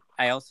by it.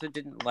 I also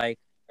didn't like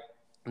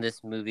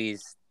this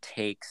movie's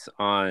takes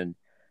on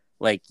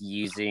like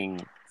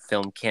using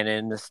film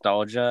canon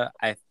nostalgia.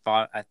 I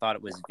thought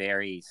it was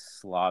very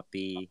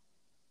sloppy,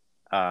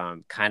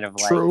 kind of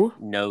like True.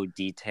 no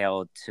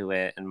detail to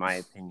it, in my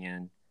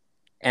opinion.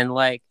 And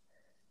like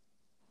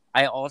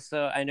I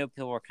know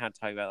people were kind of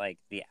talking about like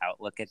the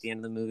outlook at the end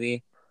of the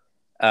movie.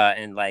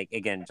 And like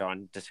again,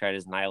 John described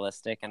as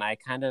nihilistic, and I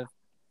kind of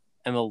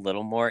am a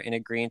little more in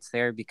agreement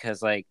there,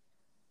 because like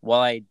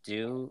while I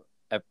do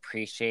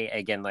appreciate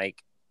again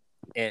like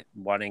it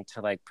wanting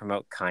to like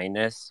promote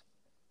kindness,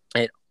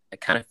 it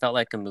kind of felt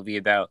like a movie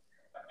about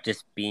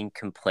just being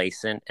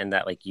complacent, and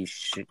that like you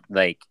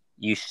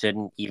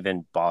shouldn't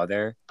even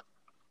bother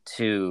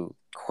to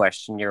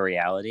question your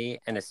reality,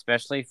 and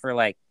especially for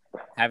like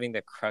having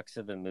the crux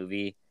of the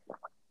movie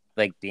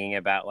like being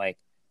about like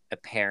a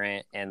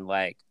parent and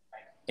like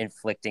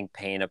inflicting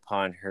pain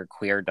upon her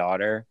queer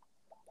daughter.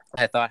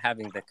 I thought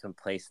having the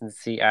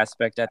complacency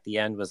aspect at the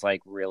end was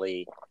like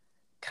really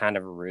kind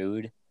of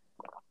rude.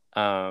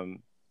 And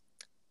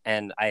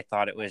I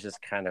thought it was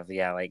just kind of,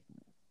 like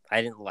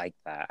I didn't like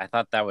that. I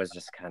thought that was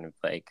just kind of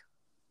like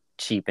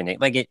cheapening.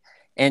 Like it,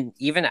 and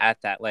even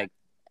at that, like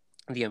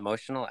the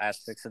emotional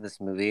aspects of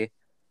this movie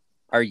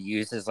are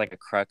used as like a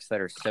crux that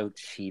are so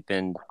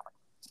cheapened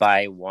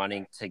by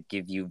wanting to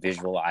give you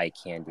visual eye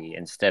candy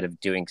instead of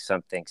doing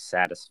something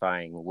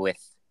satisfying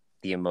with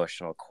the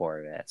emotional core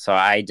of it. So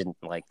I didn't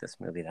like this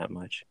movie that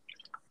much.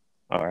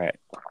 All right.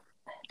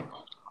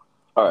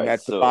 And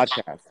that's the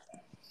podcast.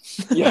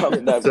 Yeah,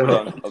 we're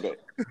done. Okay.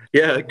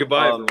 Yeah,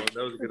 goodbye, everyone.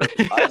 That was a good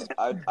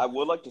episode. I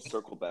would like to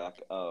circle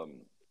back.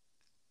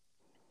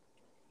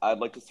 I'd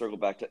like to circle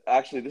back to,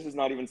 actually, this is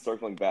not even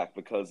circling back,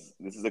 because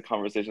this is a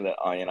conversation that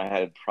Anya and I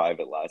had in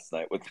private last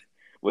night with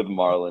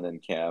Marlon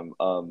and Cam.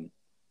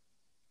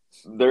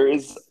 There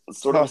is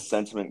sort of a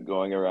sentiment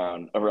going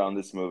around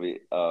this movie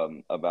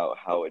about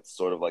how it's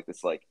sort of like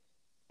this like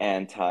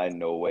anti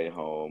No Way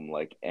Home,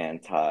 like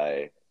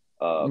anti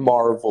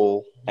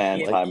Marvel,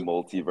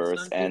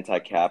 anti-multiverse,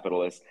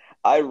 anti-capitalist.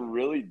 I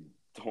really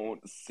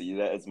don't see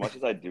that. As much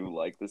as I do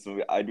like this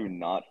movie, I do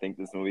not think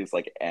this movie is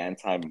like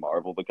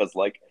anti-Marvel, because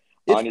like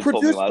Anya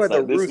told me last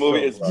night, this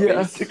movie is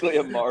basically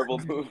a Marvel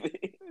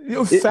movie.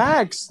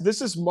 Facts.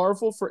 This is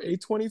Marvel for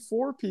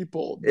A24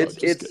 people. No,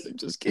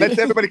 just kidding. Let's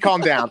everybody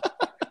calm down.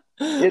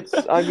 It's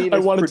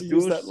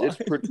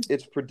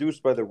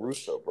produced by the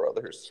Russo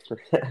brothers.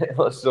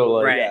 So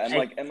like, right.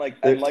 Yeah, and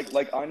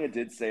like Anya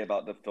did say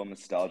about the film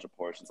nostalgia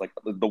portions, like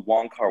the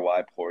Wong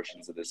Kar-wai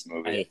portions of this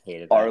movie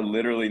are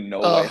literally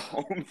no way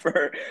home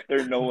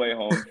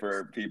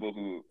for people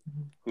who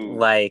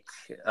like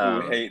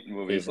who hate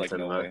movies like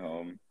No Way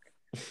Home.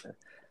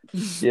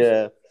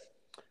 Yeah.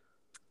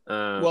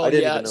 Well,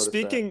 yeah.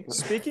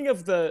 Speaking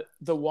of the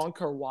Wong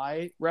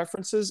Kar-wai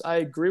references, I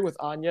agree with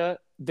Anya.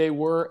 They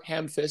were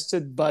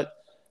ham-fisted, but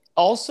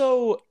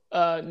also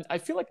I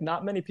feel like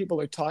not many people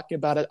are talking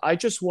about it. I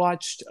just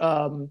watched,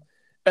 and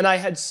I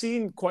had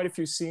seen quite a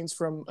few scenes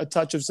from A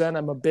Touch of Zen.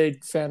 I'm a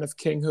big fan of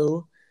King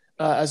Hu.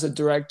 as a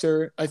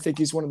director. I think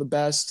he's one of the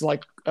best,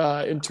 like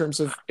in terms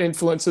of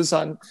influences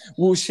on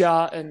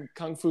wuxia and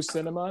kung fu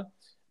cinema.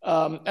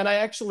 And I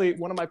actually,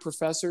 one of my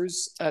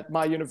professors at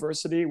my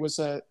university was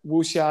a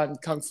wuxia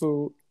and kung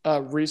fu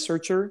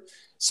researcher.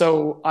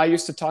 So I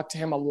used to talk to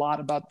him a lot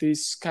about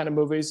these kind of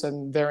movies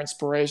and their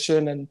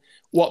inspiration and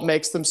what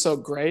makes them so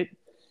great.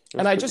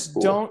 And I just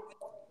don't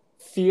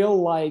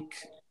feel like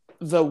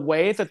the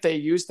way that they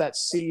use that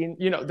scene,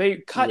 they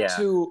cut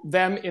to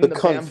them in the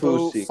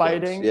bamboo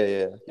fighting.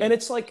 Yeah. And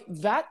it's like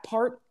that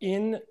part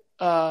in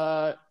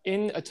A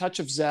Touch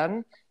of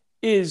Zen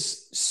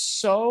is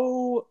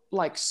so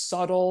like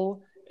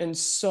subtle and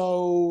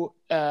so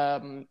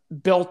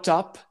built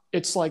up.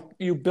 It's like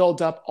you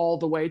build up all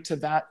the way to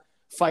that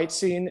fight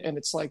scene and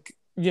it's like,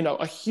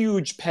 a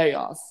huge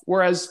payoff.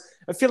 Whereas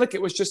I feel like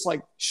it was just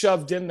like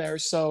shoved in there.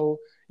 So,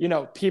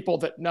 people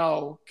that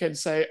know can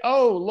say,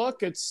 oh,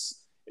 look,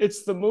 it's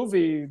the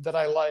movie that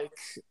I like,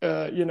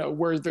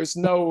 where there's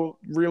no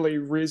really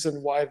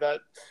reason why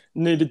that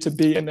needed to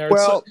be in there.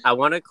 Well, I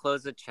want to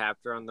close the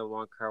chapter on the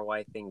Wong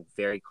Kar-wai thing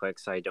very quick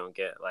so I don't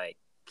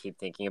keep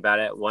thinking about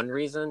it. One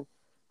reason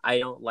I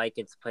don't like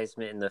its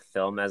placement in the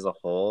film as a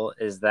whole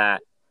is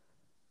that,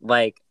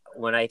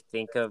 when I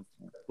think of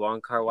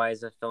Wong Kar-wai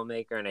as a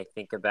filmmaker and I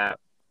think about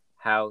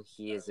how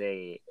he is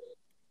a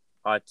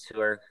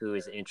auteur who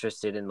is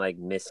interested in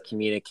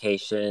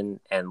miscommunication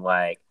and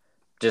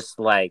just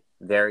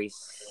very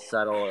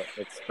subtle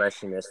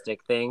expressionistic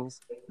things.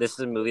 This is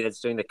a movie that's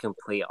doing the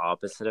complete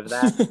opposite of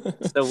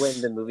that. So when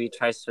the movie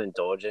tries to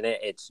indulge in it,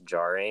 it's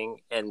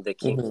jarring. And the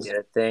King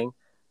Theater thing,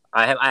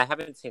 I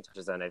haven't seen Touch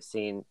of Zen. I've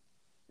seen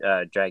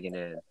Dragon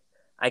Inn.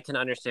 I can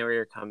understand where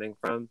you're coming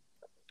from,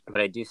 but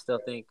I do still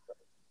think,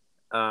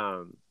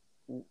 I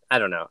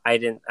don't know.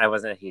 I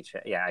wasn't a huge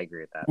fan. Yeah, I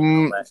agree with that.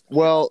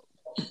 Well,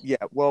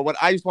 what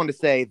I just wanted to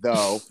say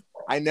though,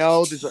 I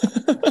know there's a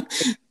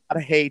lot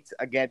of hate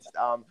against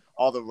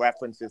all the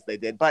references they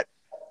did, but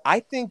I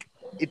think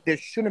there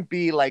shouldn't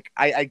be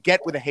I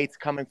get where the hate's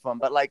coming from,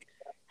 but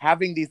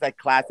having these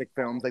classic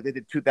films, they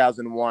did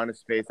 2001: A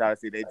Space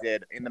Odyssey, they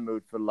did In the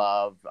Mood for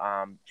Love,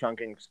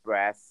 Chungking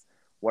Express,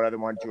 what other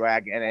one,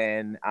 Dragon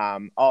Inn,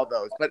 all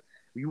those. But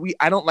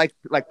I don't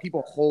like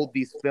people hold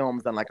these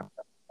films on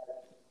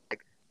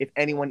if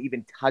anyone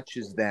even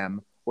touches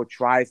them or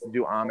tries to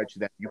do homage to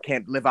them, you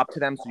can't live up to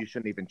them, so you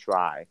shouldn't even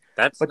try.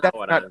 That's not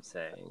what I'm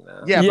saying,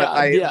 though.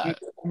 Yeah.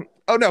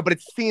 Oh no, but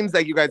it seems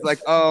like you guys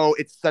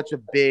it's such a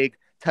big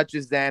Touch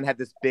of Zen had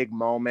this big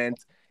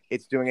moment.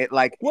 It's doing it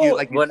what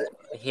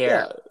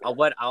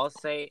I'll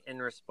say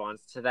in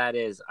response to that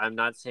is I'm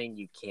not saying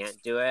you can't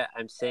do it.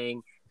 I'm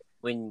saying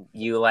when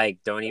you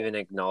don't even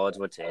acknowledge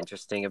what's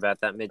interesting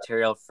about that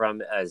material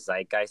from a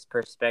zeitgeist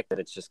perspective,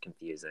 it's just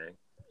confusing.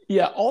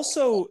 Yeah.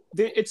 Also,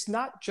 it's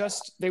not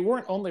just they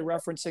weren't only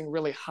referencing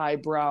really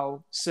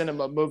highbrow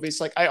cinema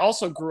movies. I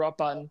also grew up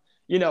on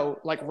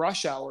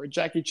Rush Hour,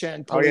 Jackie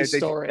Chan, Police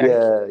Story.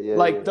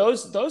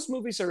 Those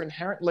movies are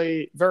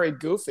inherently very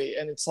goofy,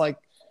 and it's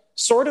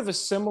sort of a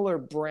similar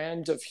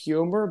brand of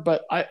humor.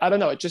 But I don't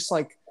know. It just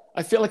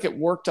I feel like it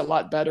worked a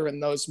lot better in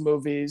those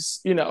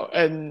movies.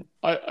 And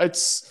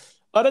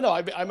I don't know.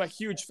 I'm a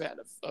huge fan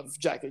of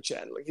Jackie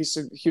Chan. He's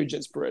a huge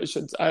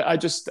inspiration. I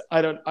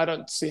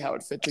don't see how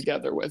it fit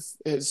together with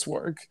his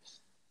work.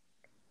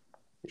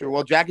 Sure.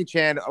 Well, Jackie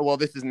Chan. Well,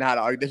 this is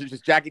not. This is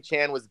just Jackie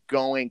Chan was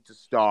going to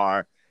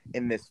star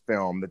in this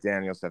film. The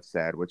Daniels have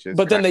said, which is.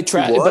 But then he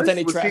trashed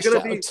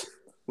out.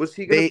 Was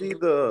he going to be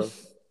the?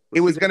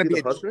 It was going to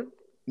be the husband.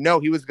 No,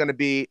 he was going to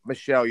be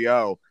Michelle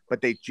Yeoh,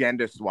 but they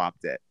gender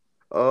swapped it.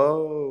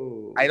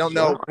 Oh, I don't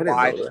know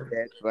why they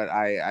did, but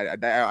I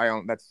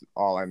don't. That's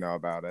all I know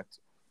about it.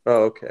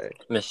 Oh, okay.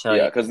 Michelle,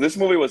 yeah, because this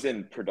movie was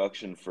in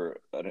production for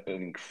an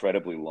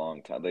incredibly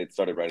long time. They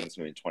started writing this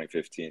movie in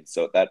 2015,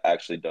 so that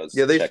actually does.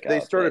 Yeah,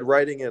 they started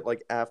writing it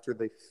after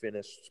they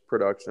finished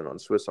production on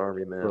Swiss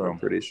Army Man. I'm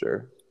pretty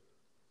sure.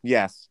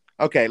 Yes.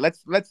 Okay,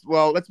 let's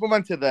move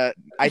on to the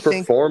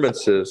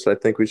performances. I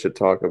think we should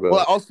talk about.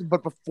 Well, also,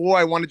 but before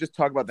I want to just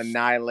talk about the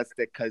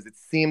nihilistic because it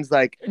seems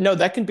like no,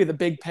 that can be the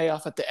big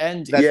payoff at the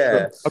end.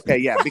 Yeah. Okay.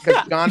 Yeah,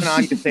 because John and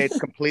Anya say it's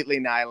completely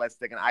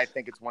nihilistic, and I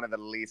think it's one of the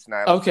least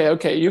nihilistic.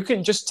 Okay. You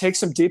can just take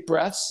some deep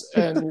breaths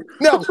and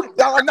no,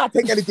 I'm not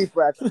taking any deep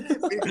breaths. We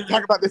can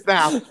talk about this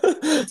now.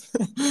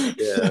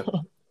 Yeah.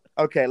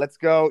 Okay, let's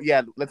go.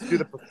 Yeah, let's do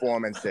the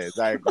performances.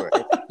 I agree.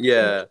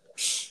 Yeah.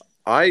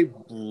 I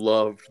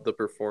loved the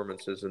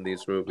performances in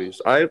these movies.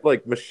 I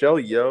like Michelle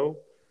Yeoh.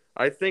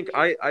 I think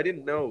I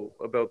didn't know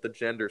about the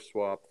gender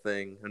swap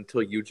thing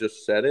until you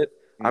just said it.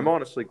 I'm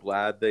honestly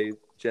glad they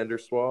gender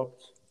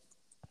swapped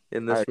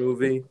in this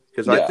movie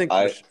because I think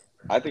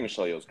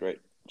Michelle Yeoh's great.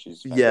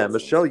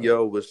 Michelle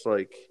Yeoh was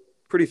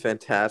pretty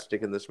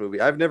fantastic in this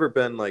movie. I've never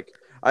been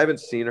I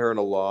haven't seen her in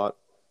a lot.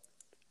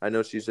 I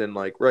know she's in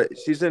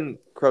she's in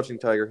Crouching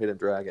Tiger, Hidden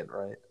Dragon,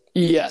 right?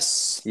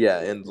 Yes.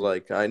 Yeah, and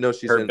I know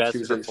she's her best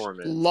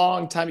performance.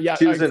 Long time. Yeah,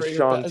 she was in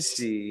Shang-Chi.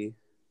 She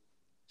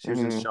was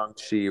in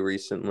Shang-Chi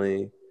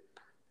recently,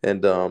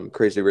 and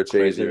Crazy Rich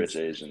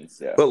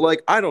Asians. Yeah.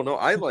 But I don't know.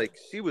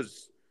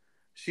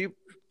 She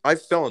I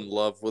fell in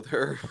love with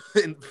her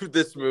in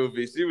this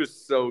movie. She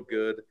was so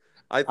good.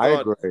 I I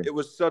thought agree. it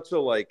was such a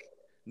like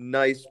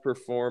nice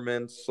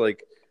performance.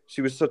 Like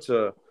she was such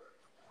a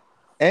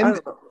I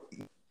And don't know.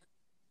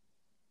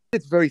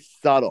 it's very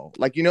subtle.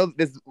 Like,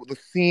 there's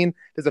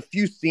a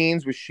few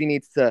scenes where she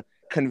needs to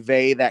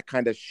convey that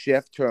kind of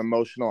shift, her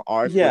emotional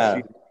arc, where Yeah.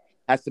 she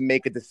has to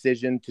make a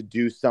decision to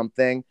do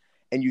something.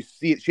 And you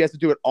see it, she has to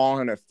do it all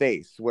on her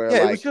face, where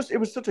Yeah, like, it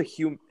was such a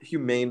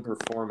humane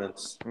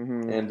performance.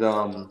 mhm.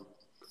 And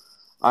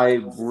I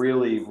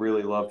really,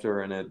 really loved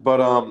her in it. But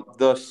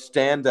the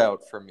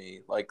standout for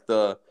me, like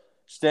the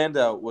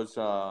standout was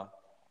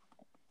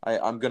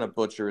I'm gonna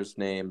butcher his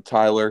name,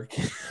 Tyler.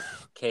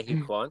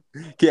 Ke Kwan.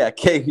 Yeah,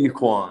 Ke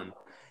Kwan.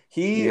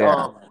 He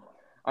Yeah,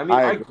 I mean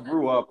I I agree.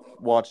 grew up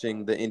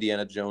watching the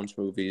Indiana Jones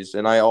movies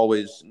and I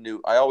always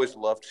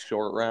loved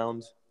Short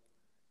Round.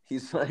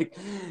 He's like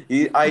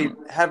I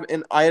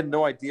had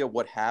no idea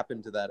what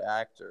happened to that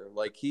actor.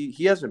 Like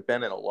he hasn't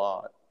been in a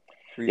lot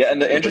Yeah,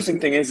 and the recently. interesting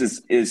thing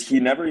is he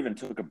never even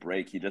took a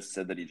break. He just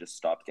said that he just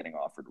stopped getting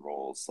offered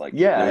roles. Like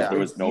Yeah, there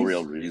was no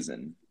real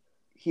reason.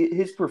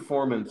 his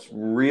performance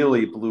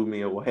really blew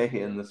me away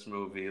in this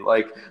movie.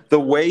 Like the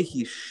way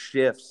he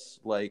shifts,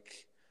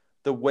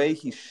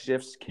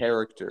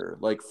 character,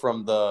 like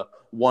from the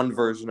one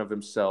version of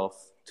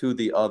himself to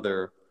the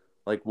other.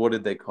 Like what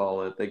did they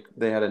call it?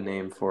 They had a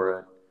name for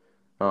it.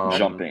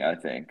 Jumping, I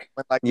think.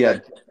 But like Yeah,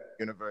 the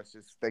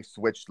universes, they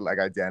switched like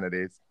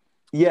identities.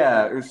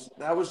 yeah.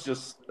 That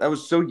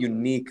was so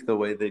unique the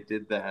way they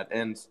did that,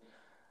 and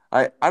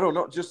I don't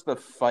know, just the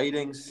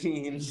fighting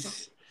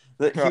scenes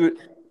that he would,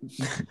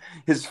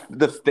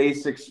 the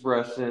face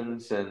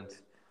expressions and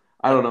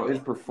I don't know his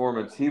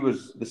performance. He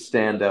was the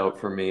standout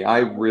for me. I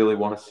really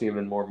want to see him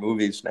in more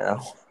movies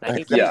now. I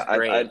think Yeah, he's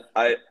great.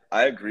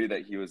 I agree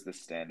that he was the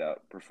standout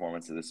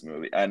performance of this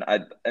movie. And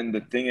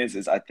the thing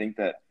is I think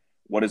that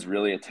what is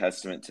really a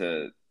testament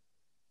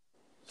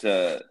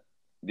to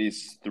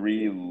these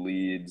three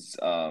leads,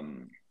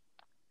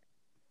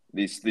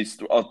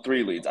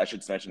 three leads. I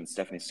should mention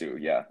Stephanie Sue.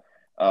 Yeah,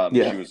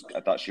 Yeah,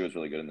 I thought she was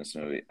really good in this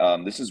movie.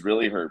 This is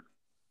really her.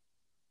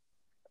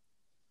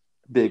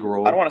 big I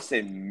don't role. want to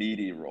say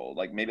meaty role,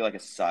 like maybe like a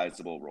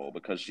sizable role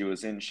because she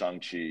was in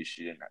Shang-Chi.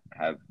 She didn't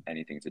have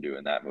anything to do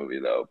in that movie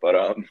though.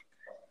 But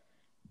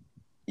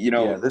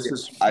Yeah, this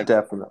is I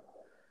definite.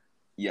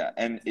 yeah,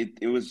 and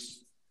it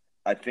was.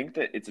 I think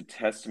that it's a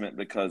testament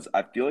because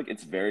I feel like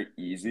it's very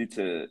easy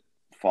to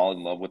fall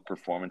in love with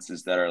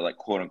performances that are like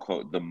quote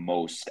unquote the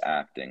most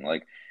acting.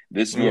 Like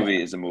this Yeah,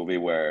 movie is a movie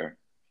where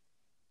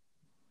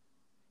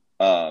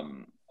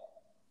um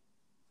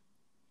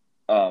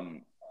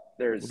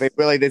there's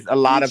There's a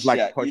lot of each like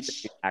yeah pushing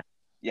the act.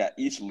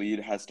 each lead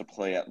has to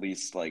play at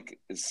least like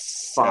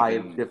five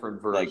seven,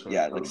 different like versions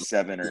yeah, like of.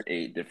 7 or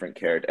 8 different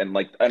characters,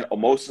 and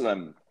most of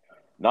them,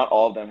 not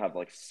all of them have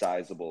like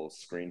sizable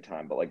screen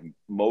time, but like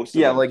most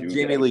of Yeah, them like do get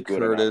Jamie a Lee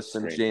good amount of Curtis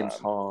and screen James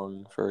time.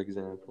 Hong, for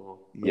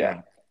example. Yeah,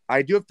 Yeah,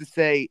 I do have to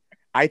say,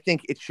 I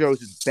think it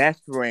shows its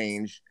best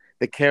range.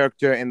 The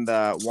character in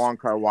the Wong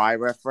Kar-wai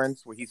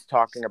reference, where he's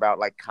talking about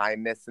like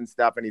kindness and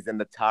stuff, and he's in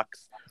the tux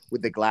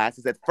with the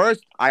glasses. At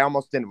first, I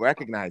almost didn't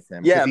recognize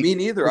him because Yeah, me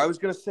neither. I was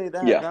gonna say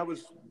that. yeah, That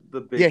was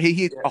the yeah, big.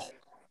 he Yeah. oh,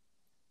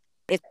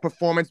 his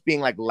performance being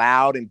like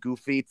loud and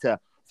goofy to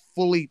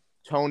fully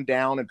toned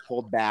down and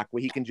pulled back,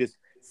 where he can just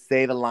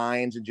say the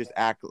lines and just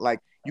act like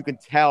you can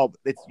tell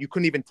you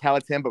couldn't even tell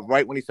it's him, but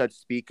right when he starts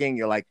speaking,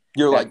 you're like,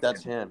 You're like,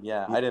 that's that's him.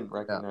 Yeah, I didn't yeah.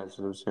 recognize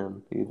it was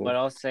him What either.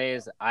 I'll say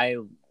is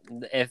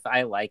if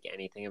I like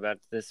anything about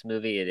this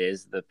movie, it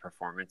is the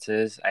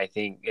performances. I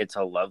think it's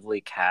a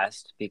lovely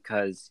cast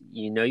because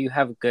you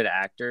have good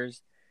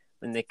actors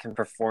when they can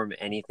perform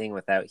anything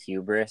without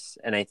hubris,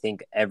 and I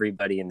think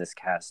everybody in this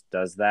cast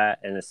does that,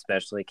 and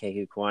especially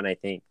Ke Kwan. I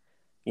think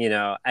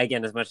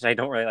again, as much as I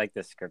don't really like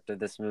the script of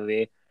this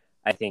movie,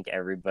 I think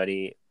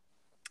everybody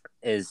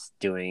is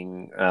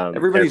doing their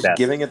Everybody's best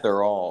giving it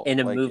their all. in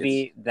a Like it's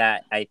movie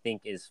that I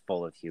think is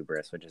full of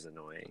hubris, which is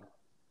annoying.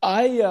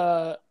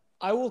 I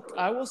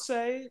will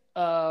say,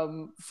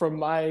 from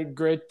my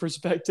great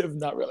perspective,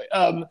 not really.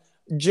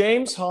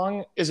 James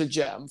Hong is a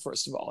gem.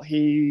 First of all,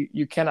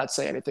 you cannot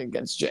say anything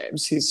against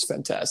James. He's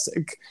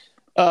fantastic.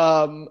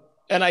 And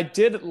I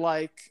did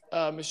like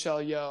Michelle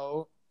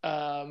Yeoh,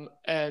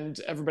 and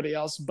everybody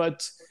else,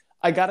 but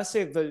I gotta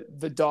say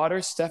the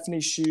daughter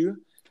Stephanie Shu,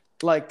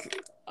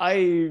 like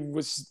I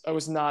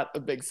was not a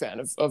big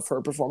fan of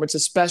her performance,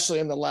 especially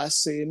in the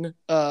last scene,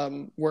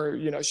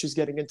 where she's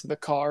getting into the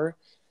car.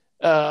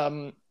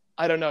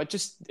 I don't know.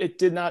 It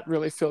did not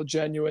really feel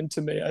genuine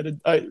to me.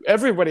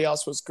 Everybody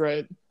else was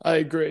great. I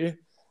agree.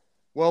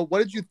 Well, what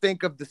did you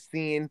think of the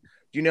scene?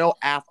 Do you know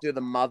after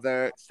the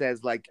mother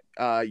says like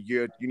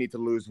you need to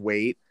lose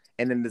weight,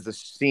 and then there's a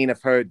scene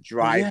of her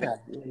driving,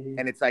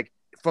 and it's like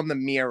from the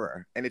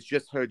mirror, and it's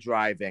just her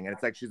driving, and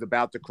it's like she's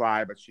about to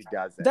cry, but she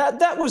doesn't.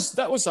 That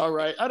was all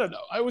right. I don't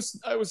know. I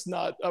was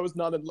not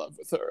in love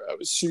with her.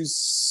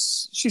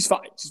 She's fine.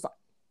 She's fine.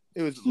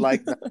 It was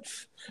like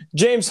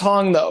James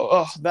Hong though,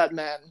 oh that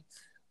man,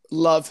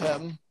 love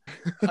him.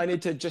 I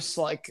need to just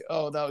like,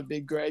 oh, that would be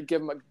great.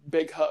 Give him a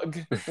big hug.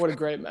 What a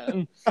great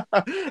man.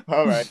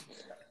 All right.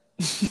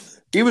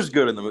 He was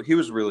good in the movie. He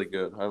was really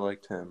good. I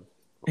liked him.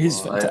 He's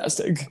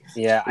fantastic.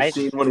 Yeah, The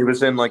scene when he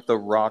was in like the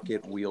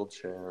rocket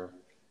wheelchair.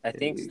 I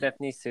think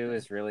Stephanie Sue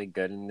is really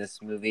good in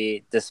this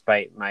movie,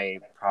 despite my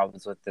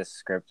problems with the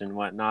script and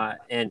whatnot.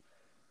 And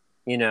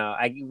you know,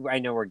 I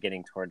know we're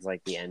getting towards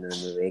like the end of the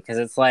movie because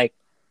it's like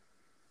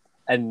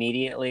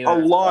immediately a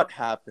lot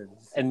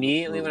happens.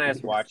 Immediately when I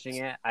was watching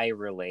it, I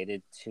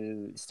related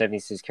to Stephanie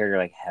Sue's character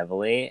like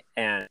heavily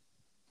and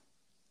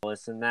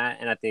listen that.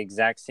 And at the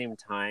exact same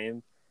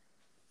time,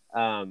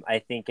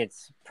 I think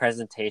its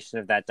presentation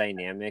of that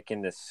dynamic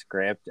in the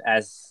script,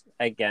 as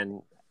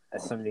again,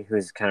 as somebody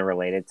who's kind of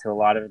related to a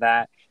lot of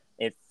that,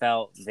 it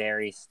felt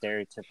very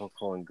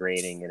stereotypical and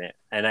grating in it.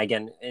 And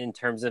again, in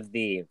terms of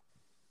the,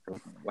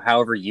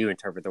 however you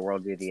interpret the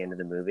worldview at the end of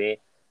the movie,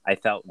 I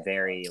felt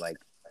very like,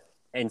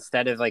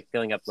 instead of like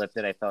feeling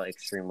uplifted, I felt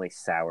extremely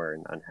sour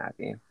and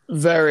unhappy.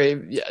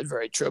 Very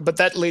true. But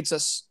that leads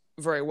us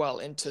very well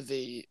into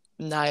the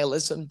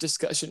nihilism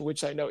discussion,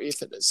 which I know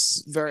Ethan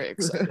is very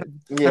excited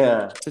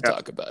to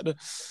talk about.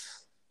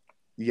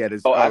 Yeah, it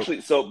is. Oh,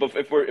 actually, so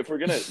if we're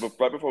gonna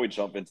right before we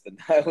jump into the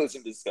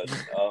nihilism discussion,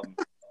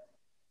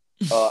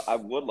 I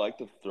would like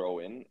to throw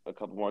in a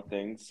couple more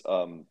things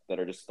that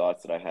are just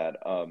thoughts that I had.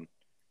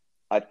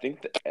 I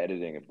think the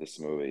editing of this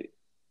movie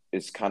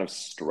is kind of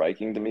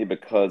striking to me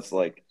because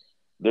like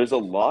there's a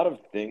lot of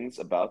things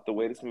about the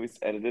way this movie's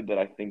edited that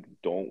I think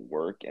don't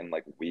work in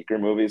like weaker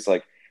movies.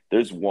 Like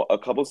there's a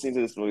couple scenes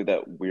in this movie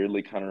that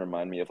weirdly kind of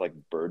remind me of like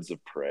Birds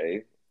of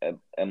Prey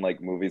and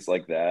like movies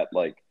like that,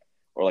 like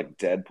or like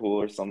Deadpool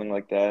or something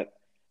like that.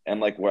 And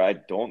like where I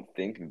don't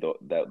think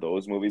that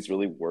those movies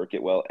really work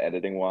it well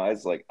editing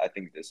wise, like I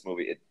think this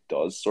movie it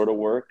does sort of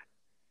work.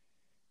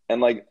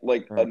 And like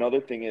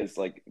another thing is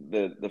like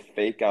the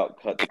fake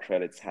out cut the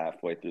credits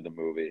halfway through the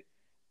movie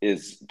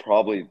is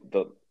probably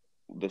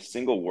the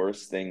single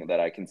worst thing that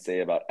I can say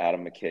about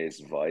Adam McKay's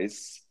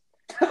Vice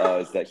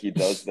is that he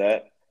does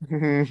that.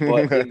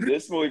 But in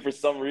this movie, for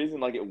some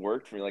reason, like it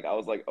worked for me. Like I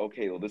was like,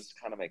 okay, well this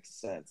kind of makes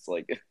sense.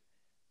 Like,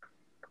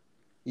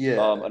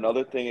 yeah.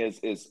 Another thing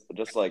is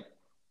just like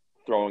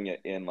throwing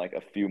it in like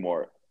a few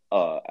more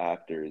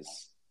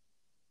actors.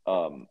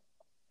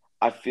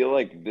 I feel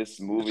like this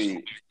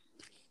movie,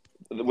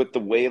 with the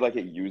way like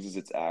it uses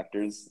its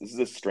actors, this is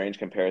a strange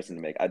comparison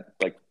to make. I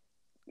like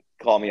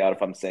call me out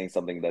if I'm saying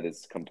something that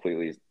is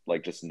completely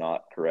like just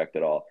not correct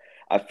at all.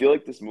 I feel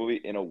like this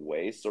movie in a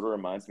way sort of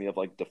reminds me of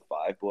like The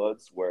Five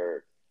Bloods,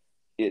 where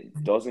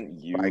it doesn't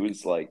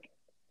use like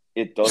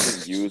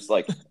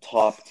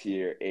top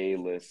tier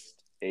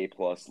A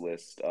plus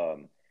list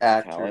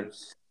actors. Talent.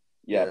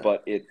 Yeah,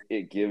 but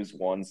it gives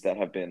ones that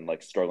have been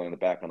like struggling in the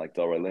background, like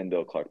Delroy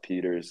Lindo, Clark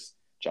Peters,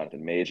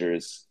 Jonathan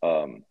Majors,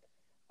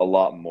 a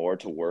lot more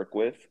to work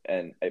with,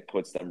 and it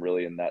puts them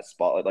really in that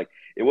spotlight. Like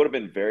it would have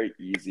been very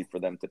easy for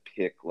them to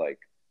pick like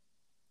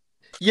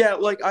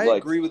I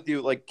agree with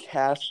you, like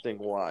casting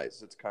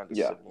wise it's kind of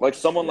similar. Like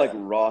someone like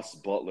Ross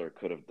Butler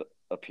could have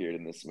appeared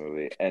in this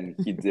movie and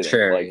he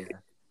didn't.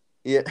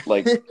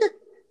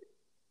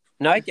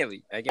 No, I get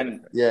it. I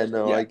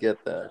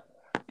get that.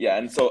 Yeah,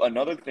 and so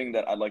another thing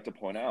that I'd like to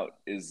point out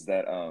is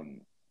that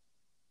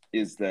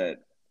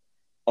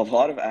a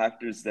lot of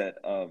actors that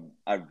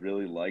I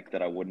really like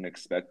that I wouldn't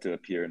expect to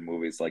appear in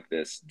movies like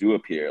this do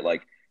appear.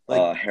 Like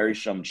Harry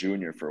Shum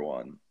Jr. for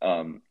one.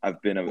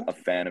 I've been a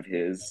fan of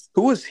his.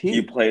 Who was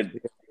he?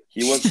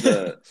 He was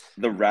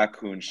the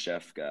raccoon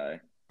chef guy.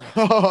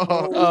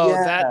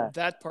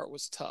 That part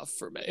was tough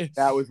for me.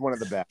 That was one of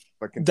the best.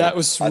 That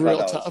was real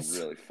tough. That was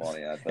really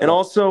funny. I thought. And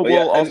also,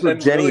 Jenny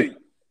Slate.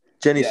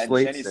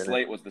 Jenny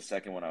Slate was the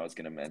second one I was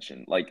going to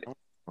mention. Like,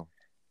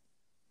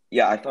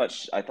 yeah, I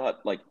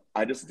thought like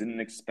I just didn't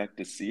expect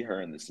to see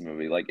her in this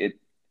movie. Like it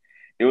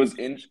was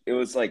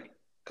like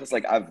because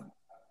like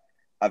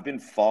I've been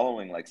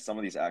following like some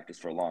of these actors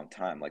for a long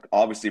time. Like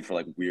obviously for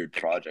like weird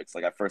projects.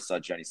 Like I first saw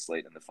Jenny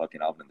Slate in the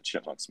fucking Alvin and the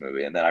Chipmunks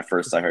movie, and then I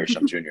first saw Harry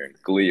Shum Jr. in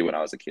Glee when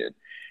I was a kid.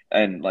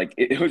 And like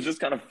it was just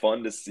kind of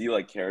fun to see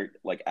like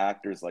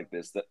actors like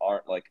this that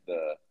aren't like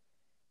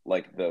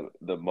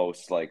the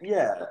most like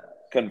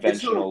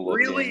conventional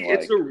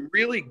it's a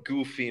really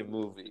goofy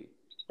movie.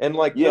 And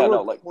like I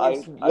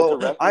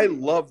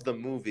love the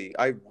movie.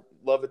 I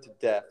love it to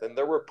death. And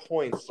there were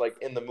points like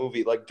in the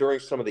movie, like during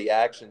some of the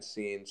action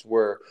scenes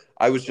where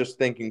I was just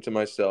thinking to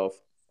myself,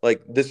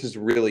 like, this is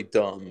really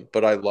dumb,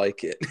 but I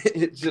like it.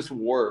 It just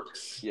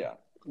works. Yeah.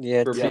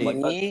 Yeah, to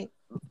me,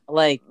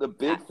 like the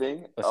big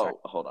thing. Oh,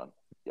 hold on.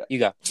 Yeah, you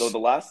go. So the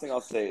last thing I'll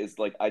say is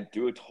like I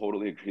do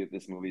totally agree that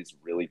this movie is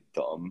really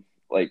dumb.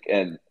 Like,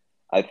 and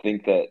I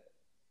think that,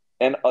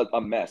 and a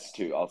mess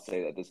too. I'll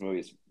say that this movie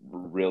is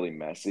really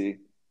messy,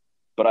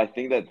 but I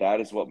think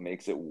that is what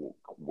makes it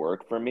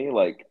work for me.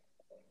 Like,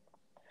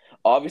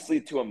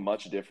 obviously to a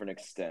much different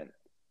extent,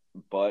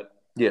 but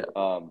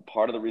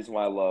part of the reason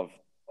why I love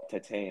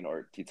Titan,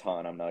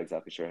 I'm not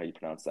exactly sure how you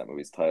pronounce that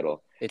movie's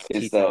title. It's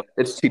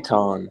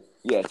Titan.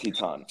 Yeah,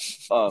 Titan.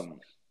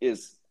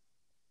 Is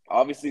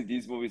obviously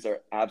these movies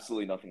are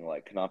absolutely nothing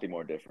alike, cannot be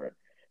more different.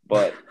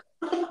 But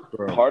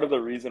part of the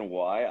reason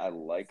why I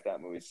like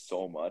that movie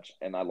so much,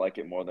 and I like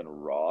it more than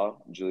Raw,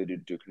 Julie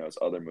Ducournau's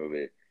other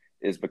movie,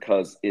 is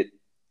because it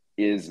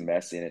is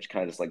messy and it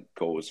kind of just like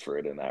goes for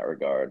it in that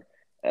regard.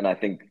 And I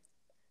think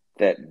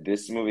that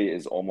this movie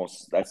is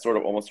almost that's sort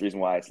of almost the reason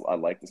why I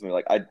like this movie.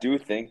 Like I do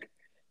think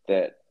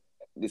that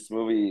this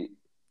movie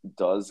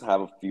does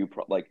have a few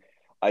like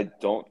I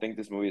don't think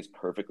this movie is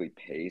perfectly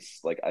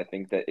paced. Like I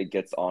think that it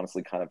gets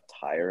honestly kind of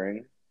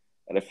tiring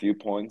at a few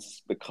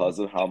points because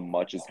of how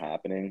much is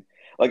happening.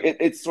 Like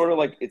it's sort of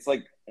like it's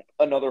like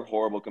another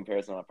horrible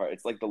comparison on my part.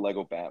 It's like the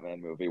Lego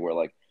Batman movie where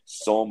like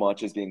so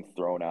much is being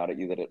thrown out at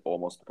you that it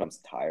almost becomes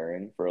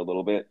tiring for a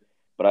little bit.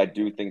 But I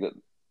do think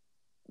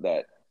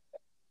that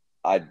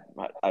I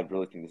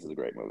really think this is a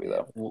great movie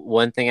though.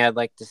 One thing I'd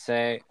like to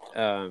say,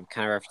 kind of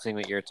referencing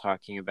what you're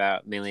talking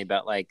about, mainly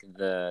about like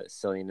the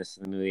silliness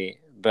of the movie,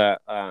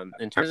 but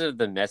in terms of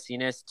the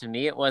messiness, to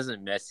me it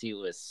wasn't messy, it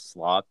was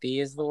sloppy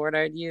is the word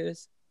I'd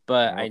use.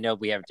 But I know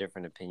we have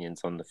different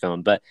opinions on the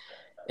film. But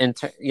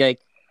like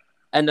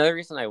another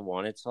reason I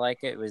wanted to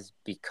like it was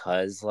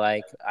because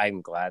like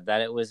I'm glad that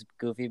it was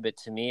goofy, but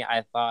to me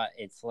I thought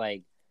it's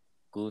like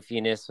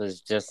goofiness was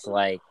just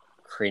like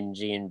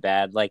cringy and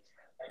bad. Like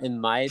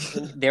in my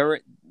opinion, there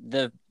were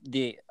the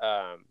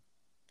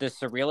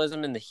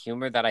surrealism and the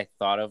humor that I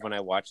thought of when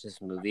I watched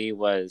this movie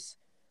was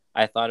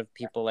I thought of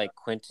people like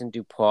Quentin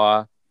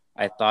Dupois,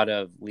 I thought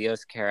of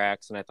Leos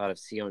Carax, and I thought of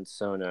Sion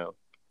Sono.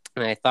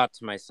 And I thought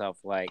to myself,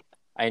 like,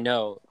 I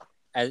know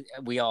as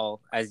we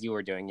all, as you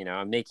were doing, you know,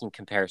 I'm making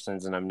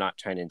comparisons and I'm not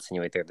trying to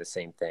insinuate they're the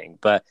same thing,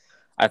 but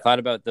I thought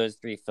about those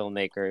three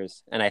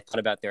filmmakers and I thought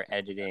about their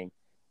editing.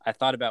 I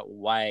thought about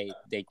why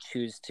they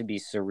choose to be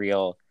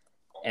surreal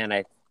and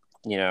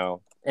you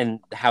know, and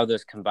how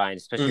those combine,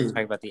 especially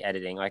talking about the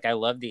editing. Like, I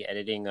love the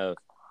editing of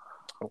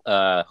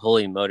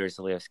Holy Motors,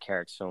 the Leos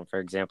Carax film, for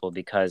example,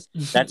 because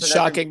that's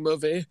shocking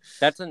movie.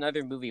 That's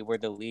another movie where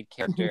the lead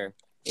character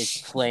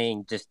is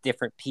playing just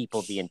different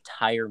people the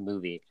entire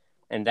movie.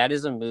 And that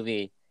is a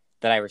movie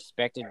that I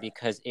respected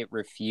because it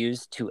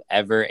refused to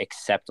ever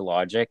accept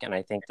logic. And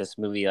I think this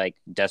movie like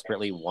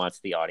desperately wants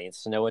the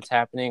audience to know what's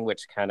happening,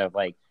 which kind of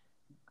like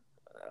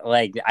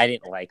I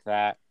didn't like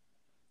that.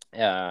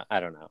 I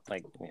don't know.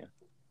 Like, yeah.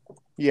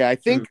 Yeah, I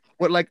think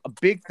what like a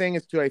big thing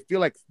is too, I feel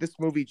like this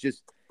movie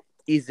just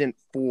isn't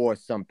for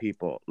some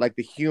people. Like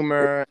the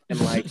humor and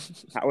like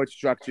how it's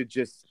structured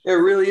just it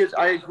really is.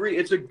 I agree.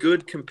 It's a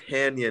good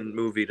companion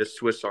movie to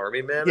Swiss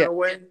Army Man in a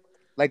way.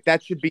 Like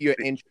that should be your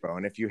intro,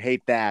 and if you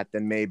hate that,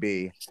 then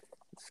maybe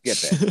skip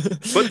it.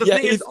 But the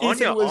thing is,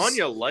 Anya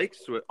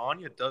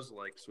does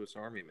like Swiss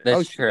Army Man.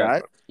 That's true.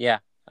 Right? Yeah,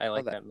 I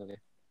like that movie.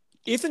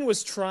 Ethan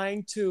was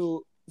trying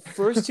to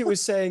first he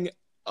was saying,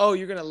 "Oh,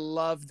 you're gonna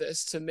love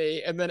this," to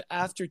me, and then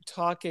after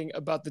talking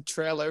about the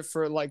trailer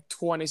for like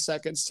 20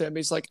 seconds to him,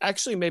 he's like,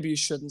 "Actually, maybe you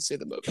shouldn't see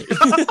the movie."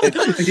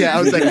 Yeah,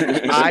 I was like,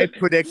 I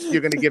predict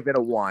you're gonna give it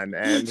a 1,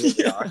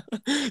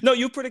 and no,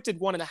 you predicted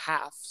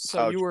 1.5,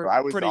 so you were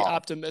pretty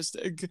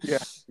optimistic.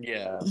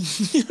 Yeah.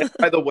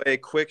 By the way,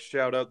 quick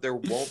shout out: there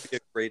won't be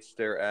a great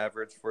stare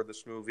average for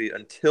this movie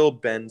until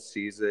Ben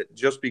sees it,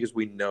 just because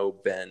we know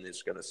Ben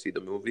is gonna see the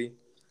movie.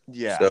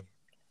 Yeah. So,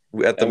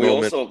 at the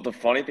moment, also, the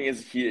funny thing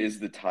is he is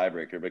the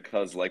tiebreaker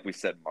because, like we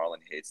said, Marlon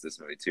hates this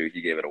movie too.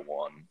 He gave it a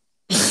 1.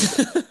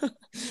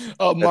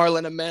 Oh,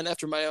 Marlon, a man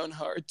after my own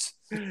heart.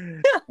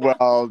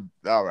 Well,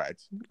 all right.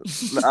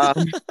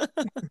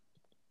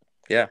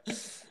 Yeah.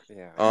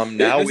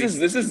 Now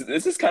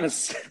this is kind of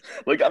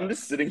like I'm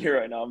just sitting here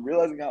right now. I'm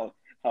realizing how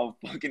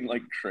fucking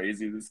like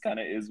crazy this kind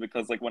of is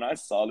because like when I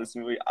saw this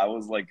movie, I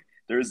was like,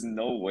 there's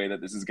no way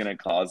that this is gonna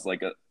cause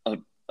like a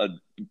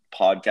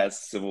podcast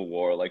civil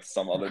war like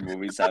some other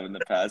movies have in the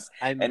past.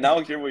 And now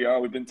here we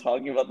are. We've been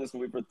talking about this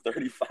movie for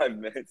 35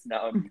 minutes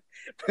now.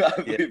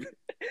 The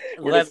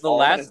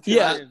last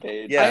time,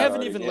 I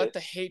haven't even let the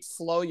hate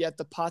flow yet.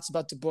 The pot's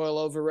about to boil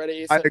over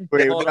already. I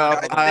agree.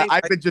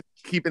 I've been just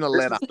keeping a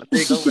lid on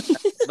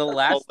the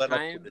last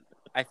time.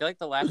 I feel like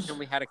the last time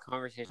we had a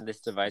conversation this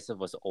divisive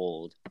was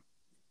Old.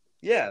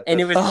 Yeah, and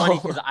it was funny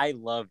because I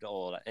loved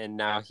Old, and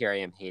now here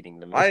I am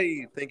hating them.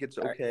 I think it's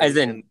okay. As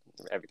in,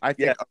 I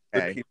think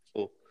okay.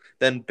 People.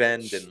 Then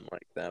Ben didn't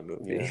like that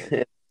movie,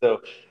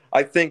 so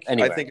I think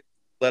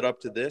led up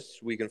to this,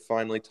 we can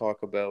finally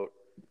talk about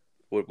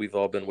what we've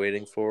all been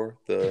waiting for: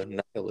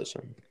 the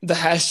nihilism. The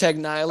hashtag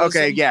nihilism.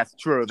 Okay, yes,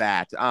 true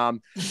that.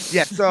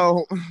 Yeah.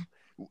 So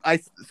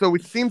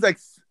it seems like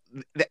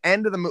the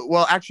end of the movie.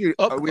 Well, actually,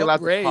 are we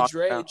allowed to talk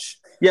rage?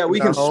 Yeah, we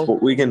can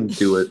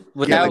do it.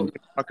 We can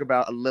talk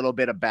about a little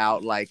bit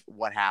about like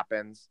what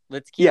happens.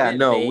 Let's keep it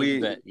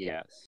vague, but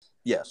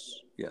yes.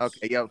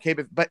 Okay, yeah, okay,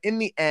 but in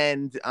the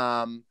end,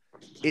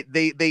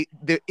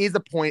 there is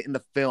a point in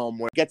the film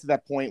where it gets to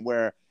that point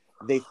where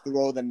they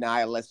throw the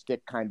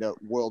nihilistic kind of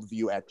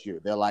worldview at you.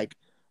 They're like,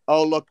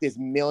 oh, look, there's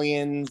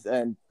millions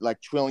and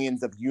like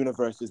trillions of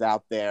universes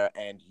out there,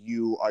 and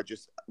you are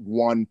just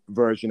one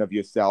version of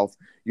yourself.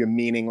 You're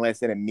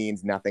meaningless, and it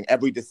means nothing.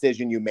 Every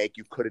decision you make,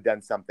 you could have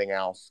done something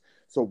else.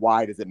 So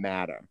why does it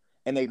matter?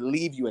 and they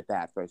leave you at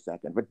that for a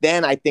second. But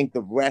then I think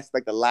the rest,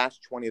 like the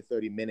last 20 or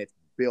 30 minutes,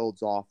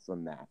 builds off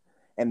from that.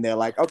 And they're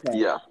like,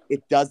 okay,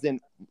 it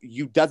doesn't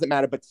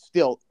matter, but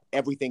still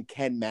everything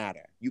can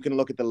matter. You can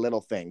look at the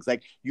little things.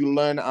 Like you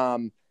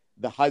learn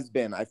the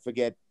husband, I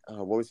forget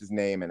what was his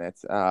name, and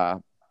it's I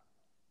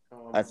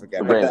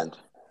forget. Raymond.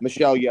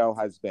 Michelle Yeoh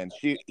husband.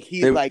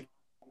 He's like,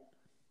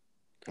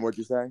 what'd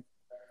you say?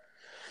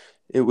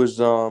 It was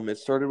it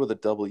started with a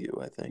W,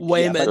 I think.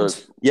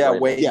 Waymond.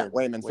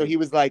 Waymond. So he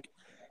was like,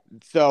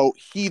 so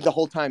he the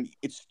whole time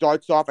it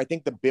starts off, I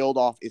think the build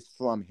off is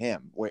from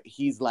him, where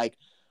he's like,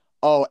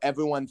 oh,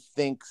 everyone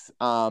thinks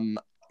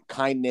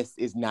kindness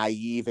is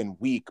naive and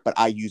weak, but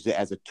I use it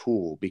as a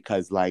tool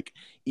because like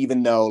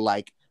even though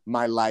like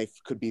my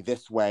life could be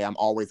this way, I'm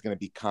always going to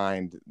be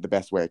kind the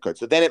best way I could.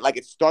 So then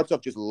it starts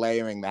off just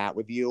layering that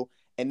with you,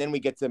 and then we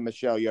get to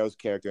Michelle Yeoh's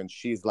character, and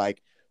she's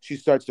like, she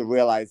starts to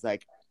realize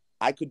like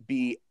I could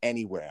be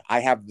anywhere. I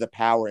have the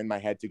power in my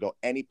head to go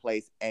any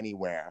place,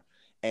 anywhere,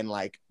 and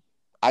like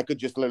I could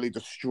just literally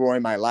destroy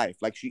my life.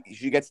 Like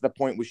she gets to the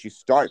point where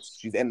she's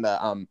in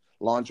the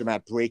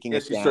laundromat breaking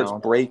it down. She starts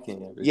breaking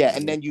everything. Yeah,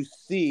 and then you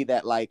see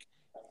that like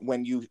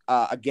when you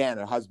again,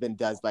 her husband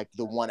does like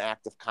the one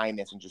act of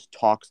kindness and just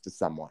talks to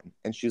someone,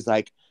 and she's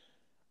like,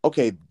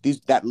 okay,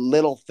 that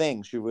little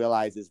thing. She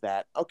realizes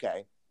that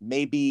okay,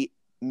 maybe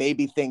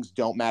things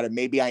don't matter.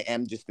 Maybe I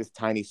am just this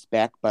tiny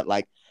speck, but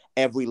like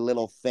every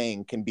little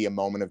thing can be a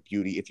moment of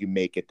beauty if you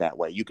make it that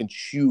way. You can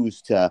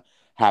choose to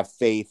have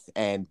faith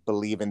and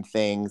believe in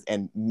things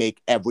and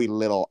make every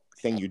little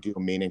thing you do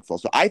meaningful.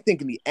 So I think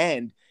in the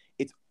end,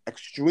 it's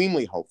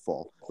extremely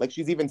hopeful. Like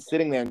she's even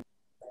sitting there and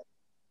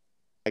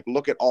like,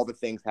 look at all the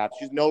things happen.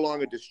 She's no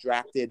longer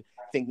distracted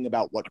thinking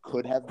about what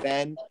could have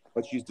been,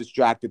 but she's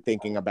distracted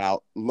thinking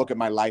about, look at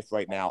my life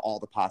right now, all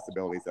the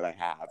possibilities that I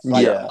have. So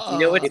you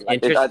know what's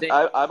interesting?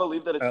 I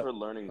believe that it's her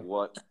learning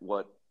what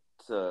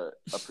to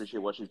appreciate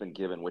what she's been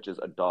given, which is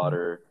a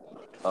daughter,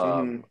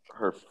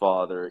 her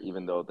father,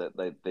 even though that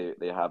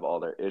they have all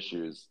their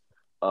issues.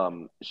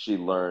 She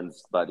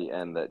learns by the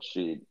end that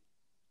she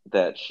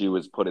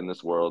was put in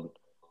this world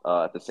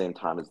at the same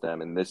time as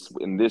them in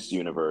this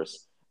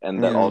universe,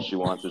 and that all she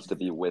wants is to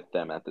be with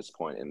them at this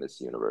point in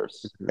this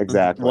universe.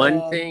 Exactly.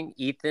 One thing,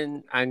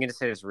 Ethan, I'm going to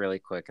say this really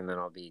quick, and then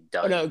I'll be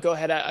done. Oh, no, go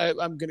ahead.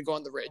 I'm going to go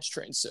on the rage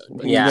train soon.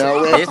 But yeah,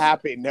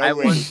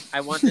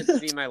 I want this to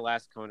be my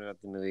last comment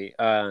about the movie.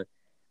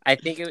 I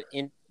think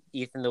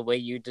Ethan, the way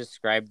you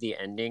described the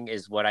ending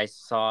is what I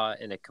saw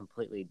in a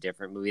completely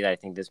different movie that I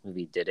think this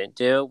movie didn't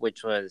do,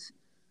 which was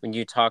when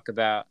you talk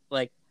about,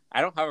 like,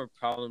 I don't have a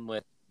problem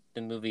with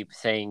the movie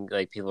saying,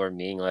 like, people are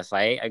meaningless.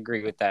 I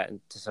agree with that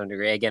to some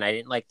degree. Again, I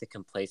didn't like the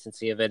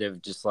complacency of it,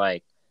 of just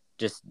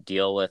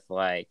deal with,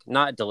 like,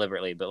 not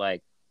deliberately, but,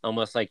 like,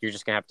 almost like you're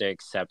just going to have to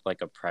accept,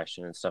 like,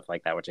 oppression and stuff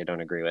like that, which I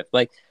don't agree with.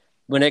 Like,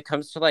 when it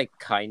comes to, like,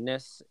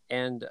 kindness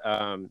and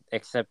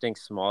accepting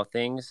small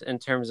things in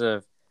terms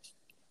of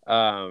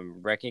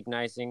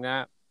recognizing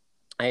that,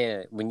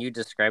 when you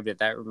described it,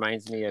 that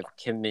reminds me of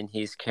Kim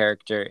Min-hee's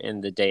character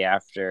in The Day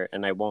After,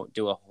 and I won't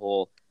do a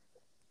whole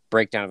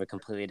breakdown of a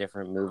completely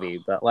different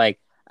movie, but like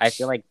I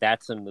feel like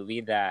that's a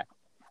movie that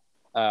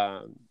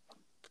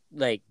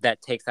like that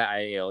takes that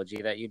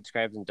ideology that you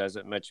described and does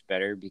it much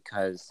better,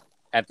 because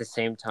at the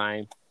same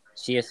time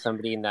she is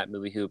somebody in that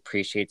movie who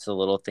appreciates the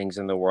little things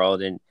in the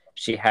world, and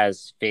she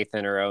has faith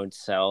in her own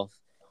self,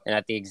 and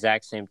at the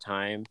exact same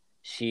time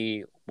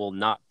she will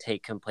not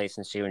take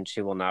complacency and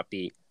she will not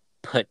be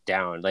put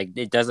down. Like,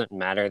 it doesn't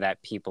matter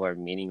that people are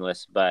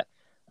meaningless, but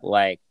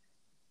like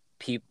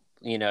people,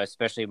 you know,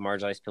 especially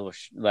marginalized people,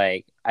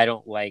 like, I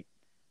don't like,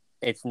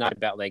 it's not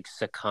about like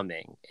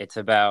succumbing. It's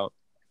about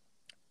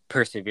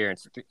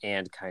perseverance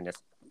and kindness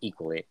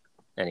equally.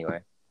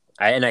 Anyway,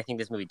 I think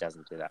this movie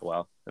doesn't do that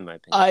well, in my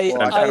opinion.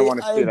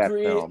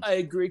 I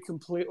agree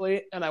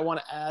completely, and I want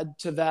to add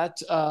to that.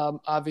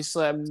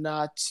 Obviously, I'm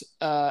not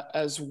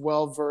as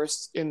well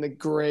versed in the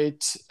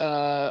great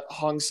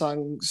Hong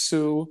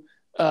Sang-soo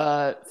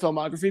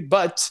filmography,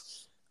 but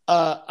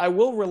I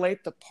will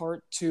relate the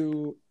part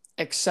to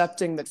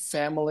accepting that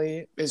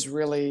family is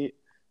really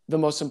the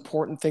most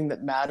important thing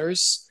that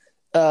matters.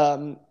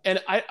 And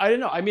I don't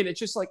know. I mean, it's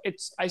just like,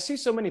 I see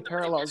so many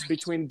parallels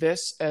between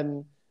this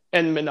and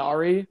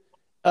Minari.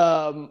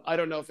 I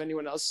don't know if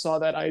anyone else saw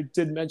that. I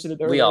did mention it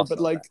earlier, but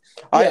like,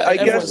 I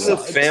guess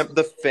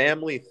the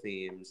family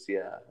themes,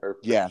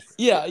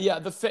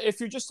 if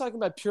you're just talking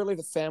about purely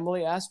the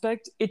family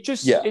aspect,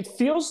 it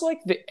feels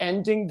like the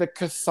ending, the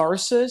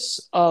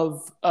catharsis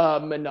of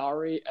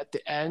Minari at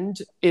the end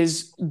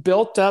is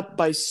built up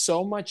by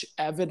so much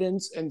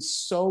evidence and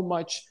so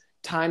much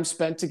time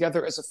spent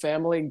together as a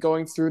family and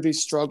going through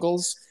these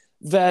struggles,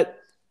 that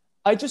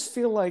I just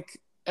feel like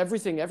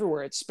Everything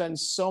Everywhere, it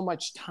spends so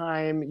much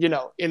time, you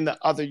know, in the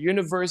other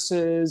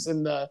universes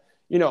and the,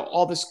 you know,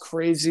 all this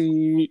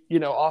crazy, you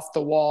know, off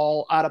the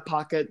wall, out of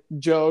pocket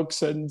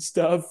jokes and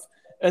stuff.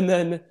 And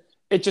then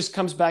it just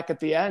comes back at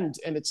the end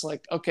and it's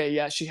like, okay,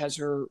 yeah, she has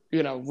her,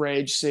 you know,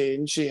 rage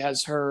scene. She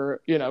has her,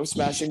 you know,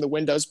 smashing the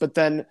windows. But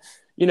then,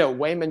 you know,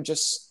 Wayman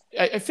just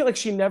I feel like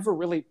she never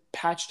really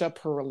patched up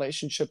her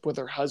relationship with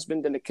her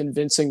husband in a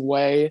convincing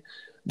way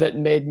that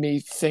made me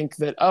think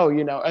that, oh,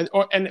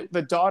 and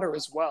the daughter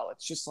as well.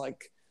 It's just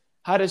like,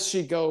 how does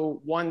she go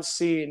one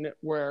scene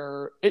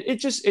where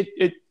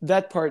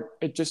that part,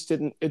 it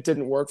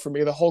didn't work for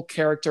me. The whole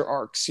character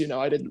arcs,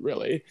 I didn't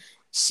really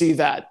see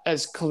that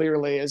as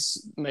clearly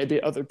as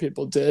maybe other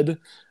people did.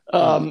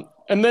 And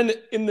then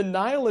in the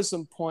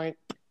nihilism point,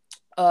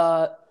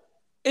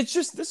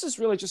 this is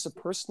really just a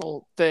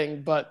personal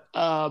thing, but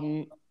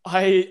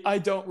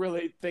I don't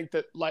really think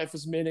that life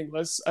is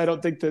meaningless. I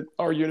don't think that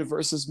our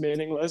universe is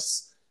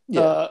meaningless.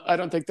 I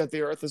don't think that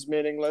the Earth is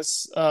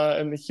meaningless,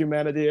 and the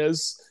humanity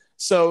is.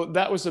 So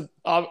that was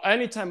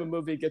anytime a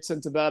movie gets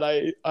into that,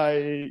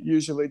 I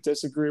usually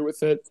disagree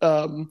with it.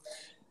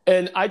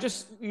 And I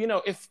just,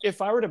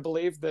 if I were to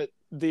believe that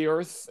the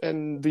Earth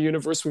and the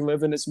universe we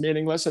live in is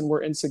meaningless and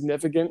we're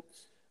insignificant,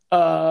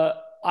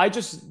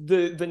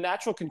 the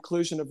natural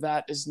conclusion of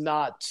that is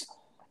not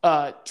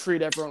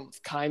treat everyone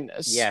with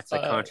kindness. Yeah, it's a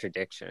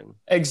contradiction.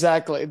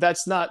 Exactly. That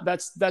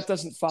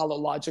doesn't follow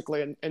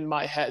logically in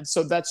my head.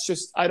 So that's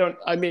just,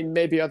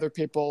 maybe other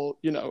people,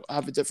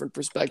 have a different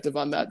perspective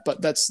on that,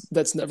 but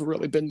that's never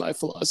really been my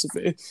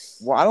philosophy.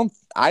 Well,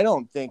 I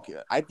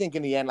think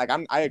in the end,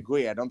 I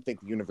agree. I don't think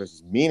the universe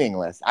is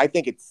meaningless. I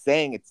think it's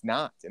saying it's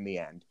not in the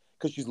end,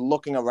 because she's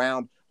looking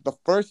around. The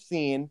first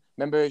scene,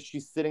 remember,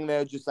 she's sitting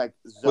there just like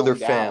zoned with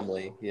her out.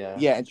 family. Yeah.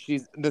 Yeah, and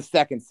she's the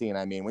second scene.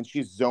 When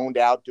she's zoned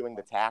out doing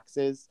the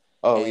taxes.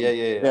 Oh,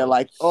 yeah. They're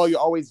like, "Oh, you're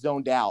always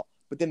zoned out."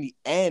 But then the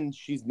end,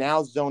 she's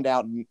now zoned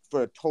out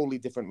for a totally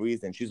different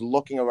reason. She's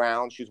looking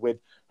around. She's with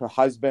her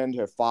husband,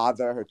 her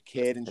father, her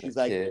kid, and she's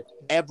like,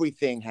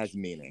 everything has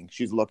meaning.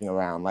 She's looking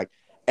around like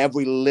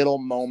every little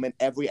moment,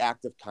 every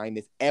act of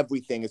kindness,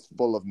 everything is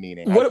full of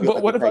meaning.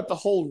 What about the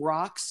whole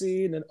rock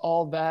scene and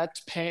all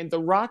that pain? The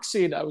rock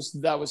scene, I was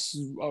not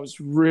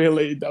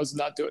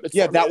doing it.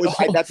 Yeah,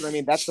 that's what I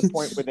mean. That's the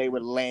point where they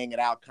were laying it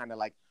out, kind of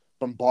like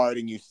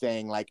bombarding you,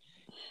 saying like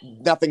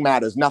nothing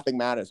matters,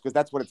 because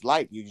that's what it's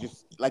like. You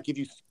just like, if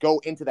you go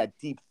into that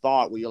deep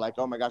thought where you're like,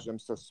 oh my gosh, I'm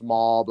so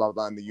small, blah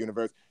blah, in the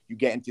universe, you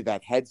get into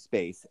that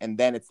headspace, and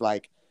then it's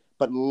like,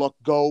 but look,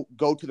 go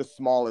to the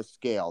smaller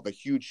scale, the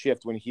huge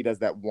shift when he does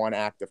that one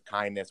act of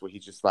kindness where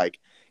he's just like,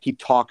 he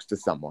talks to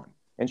someone,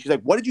 and she's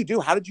like, what did you do?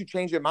 How did you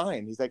change your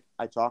mind? He's like,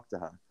 I talked to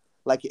her.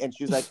 Like, and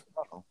she's like,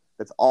 oh,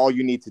 that's all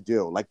you need to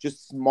do. Like,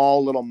 just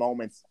small little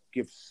moments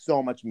give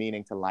so much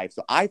meaning to life.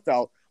 So I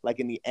felt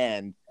like in the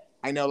end,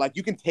 I know, like,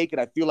 you can take it.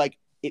 I feel like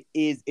it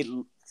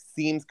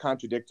seems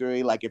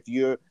contradictory. Like, if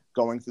you're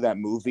going through that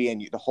movie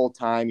and the whole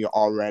time you're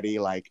already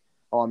like,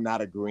 oh, I'm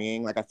not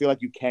agreeing. Like, I feel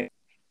like you can't.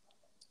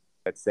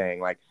 That's saying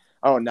like,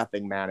 oh,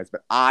 nothing matters.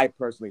 But I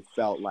personally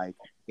felt like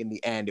in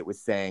the end it was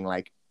saying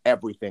like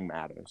everything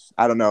matters.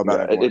 I don't know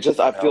about it. It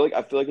just, I feel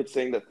like it's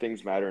saying that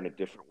things matter in a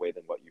different way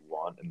than what you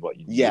want and what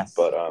you need. Yes.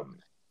 But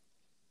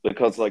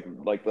because like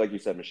you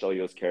said, Michelle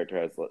Yeoh's character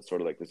has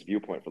sort of like this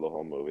viewpoint for the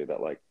whole movie that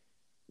like,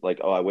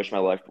 oh, I wish my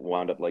life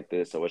wound up like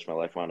this. I wish my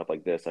life wound up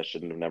like this. I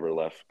shouldn't have never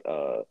left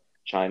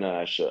China.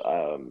 I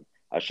shouldn't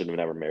have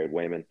never married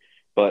Wayman.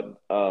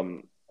 But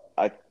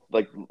I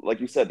like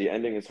you said, the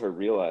ending is her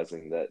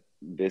realizing that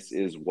this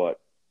is what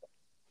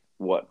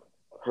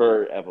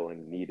her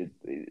Evelyn needed,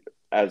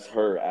 as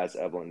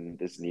Evelyn,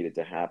 this needed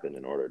to happen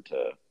in order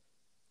to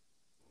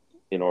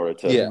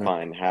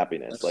find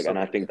happiness. Like, and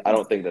I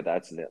don't think that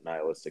that's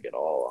nihilistic at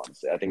all,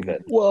 honestly. I think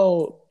that,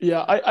 well,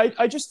 yeah,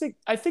 I just think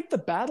the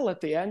battle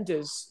at the end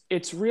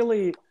it's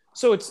really,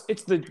 so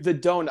it's the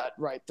donut,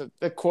 right? The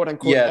quote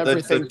unquote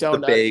everything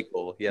donut. The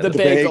bagel. Yeah. The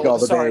bagel.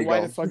 Sorry, bagel.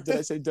 why the fuck did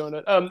I say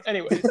donut?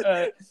 Anyway,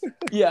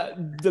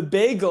 the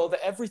bagel,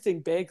 the everything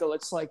bagel.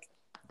 It's like,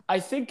 I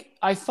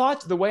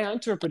thought the way I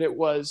interpret it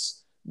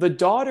was the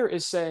daughter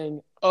is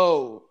saying,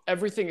 oh,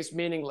 everything is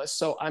meaningless,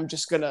 so I'm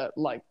just gonna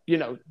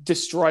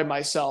destroy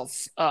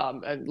myself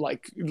and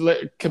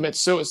commit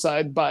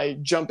suicide by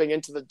jumping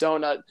into the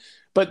donut.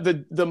 But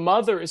the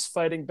mother is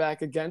fighting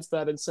back against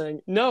that and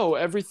saying, no,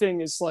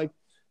 everything is like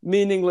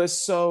meaningless,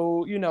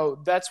 so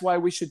that's why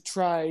we should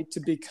try to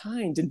be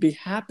kind and be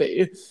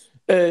happy.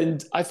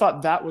 And I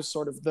thought that was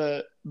sort of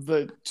the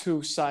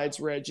two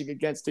sides raging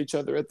against each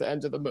other at the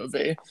end of the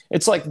movie.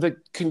 It's like the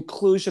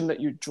conclusion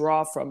that you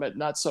draw from it,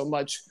 not so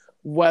much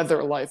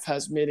whether life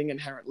has meaning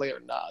inherently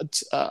or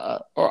not.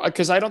 Or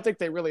because I don't think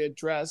they really ever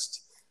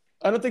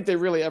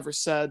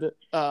said,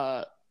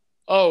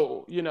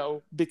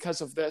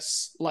 because of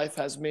this, life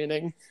has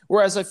meaning.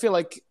 Whereas I feel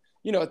like,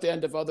 at the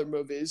end of other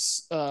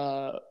movies,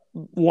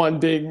 one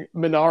being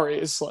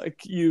Minari, is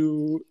like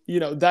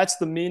that's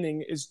the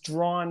meaning is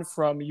drawn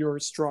from your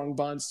strong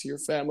bonds to your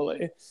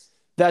family.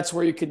 That's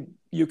where you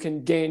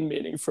can gain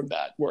meaning from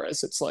that.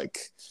 Whereas it's like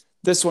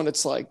this one,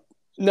 it's like,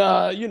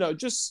 nah,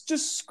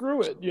 just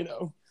screw it,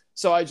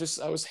 So I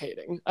was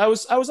hating. I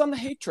was on the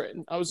hate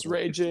train. I was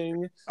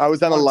raging. I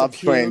was on a love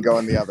train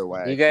going the other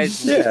way. You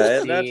guys need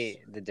to see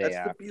the day that's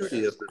after. the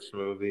beauty of this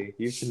movie.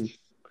 You can.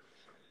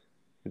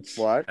 It's,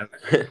 What?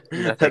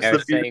 that's I the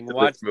was beauty saying, of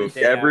watch this the movie.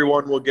 day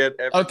Everyone will get.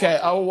 Okay,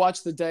 I will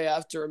watch The Day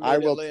After I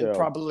will immediately and too.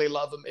 probably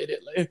love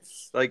immediately.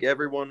 Like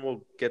everyone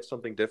will get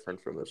something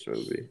different from this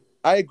movie.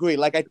 I agree.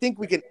 Like, I think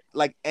we can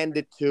like end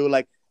it too.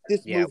 Like,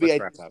 this Yeah, movie, I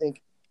let's wrap up.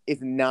 think, is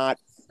not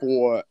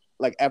for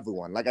like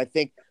everyone. Like, I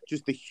think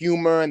just the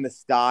humor and the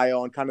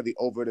style and kind of the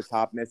over the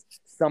topness.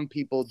 Some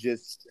people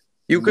just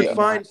You could may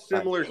find not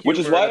similar humor Which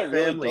is why in it a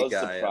really Family does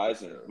Guy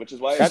surprise me. episode. Which is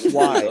why That's it really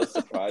why. does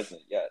surprise me.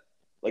 Yeah,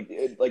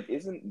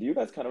 isn't? Do you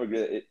guys kind of agree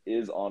that it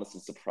is honestly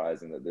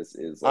surprising that this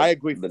is I like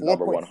agree. the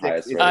number 4.6 one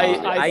highest is rated high.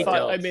 movie I ever? thought.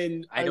 don't. I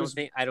mean,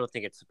 I don't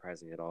think it's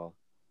surprising at all.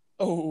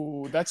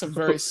 Oh, that's a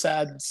very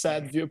sad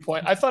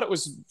viewpoint. I thought it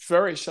was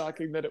very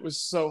shocking that it was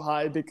so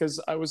high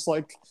because I was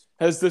like,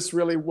 "Has this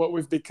really what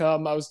we've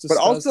become?" I was But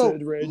also,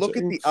 disgusted, raging. look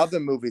at the other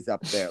movies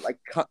up there.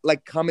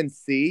 Like Come and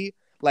See.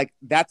 Like,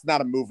 that's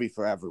not a movie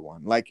for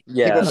everyone. Like,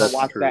 Yeah, people are gonna that's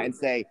watch true. that and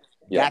say,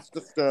 Yeah. "That's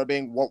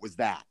disturbing. What was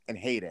that?" and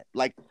hate it.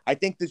 Like, I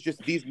think there's just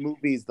these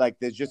movies. Like,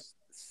 there's just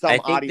some I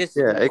think audience.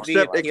 this Yeah, movie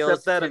except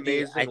appeals that to the- I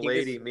amazing think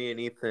lady this- me and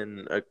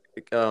Ethan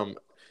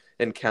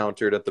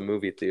encountered at the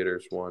movie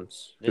theaters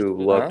once, This who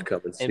movie- loved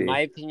Come and See. In my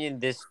opinion,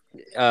 this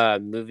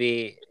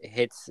movie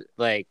hits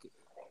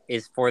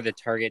is for the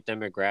target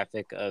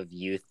demographic of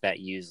youth that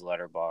use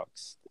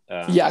Letterboxd.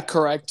 Yeah,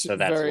 correct. So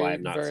that's very, why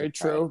I'm not very surprised.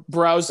 true.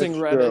 Browsing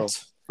That's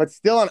Reddit. But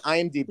still on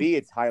IMDb,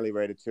 it's highly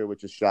rated too,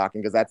 which is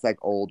shocking because that's like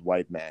old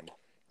white men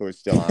who are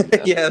still on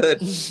there. Yeah,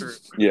 that's true.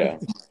 Yeah.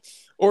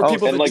 Or Oh,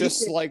 people and that like-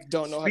 just like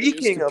don't know how to use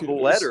Speaking of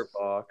computers.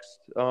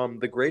 Letterboxd,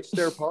 the Great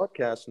Stare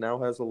podcast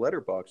now has a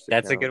Letterboxd.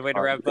 That's a account. good way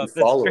to wrap You can up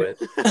this follow trip.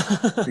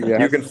 it.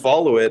 Yeah. You can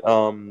follow it.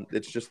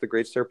 It's just the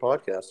Great Stare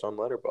podcast on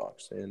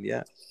Letterboxd, and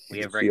yeah, We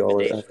you have can see all our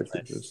recommendation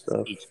episodes and lists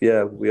stuff. each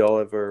Yeah, we all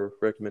have our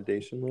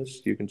recommendation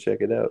list. You can check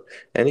it out.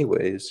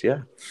 Anyways,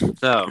 yeah.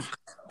 So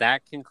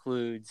that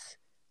concludes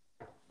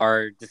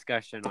our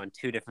discussion on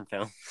two different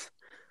films.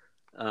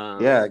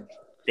 Yeah.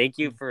 Thank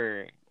you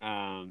for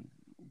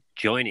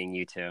joining,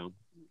 you two.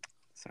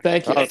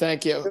 Sorry.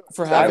 Thank you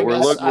for Yeah, having we're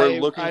us.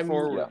 looking I'm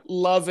forward.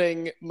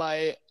 loving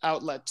my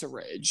outlet to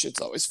rage. It's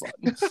always fun.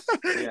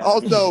 Yeah.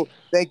 Also,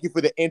 thank you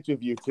for the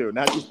interview too,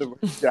 not just the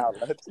rage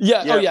outlet.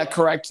 Yeah. Yeah. Oh, yeah.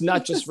 Correct.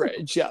 Not just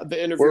rage. Yeah.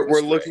 The interview.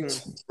 We're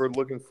was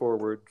looking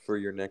forward for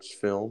your next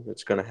film.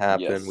 It's going to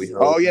happen. Yes. We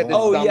hope. Oh yeah, this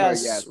Oh summer,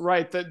 yes,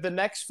 right. The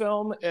next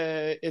film,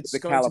 it's The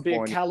going to be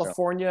a California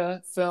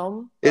California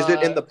film. Is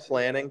it in the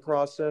planning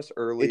process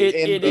early? It-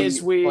 It in the is.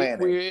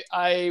 planning.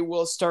 I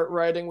will start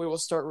writing. We will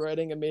start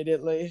writing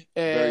immediately.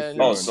 Very And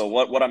soon. Oh, so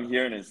what I'm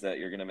hearing is that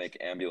you're gonna make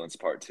Ambulance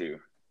Part 2.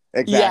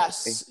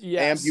 Exactly.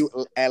 yes.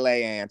 LA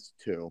Ants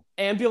too.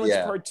 Ambulance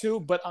Yeah. Part 2,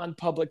 but on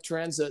public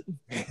transit.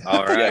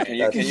 All Yeah, right. can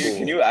That's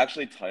you cool.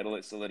 actually title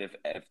it so that if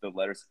the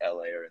letters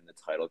LA are in the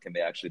title, can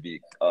they actually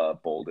be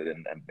bolded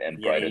and Yeah,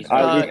 brightened? you-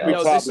 and everything we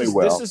else? No, probably this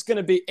will. is going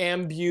to be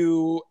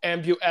Ambu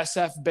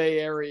SF Bay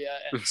Area.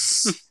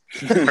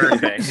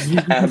 Perfect.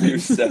 Ambu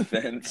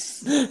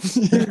Stephens.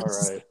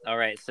 All right. All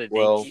right. So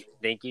Well-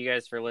 thank you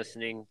guys for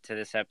listening to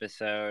this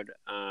episode.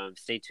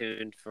 Stay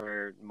tuned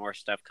for more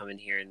stuff coming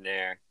here and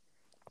there.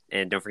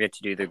 And don't forget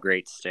to do the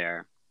Great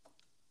Stare.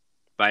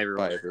 Bye,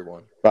 everyone. Bye,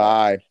 everyone.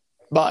 Bye.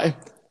 Bye.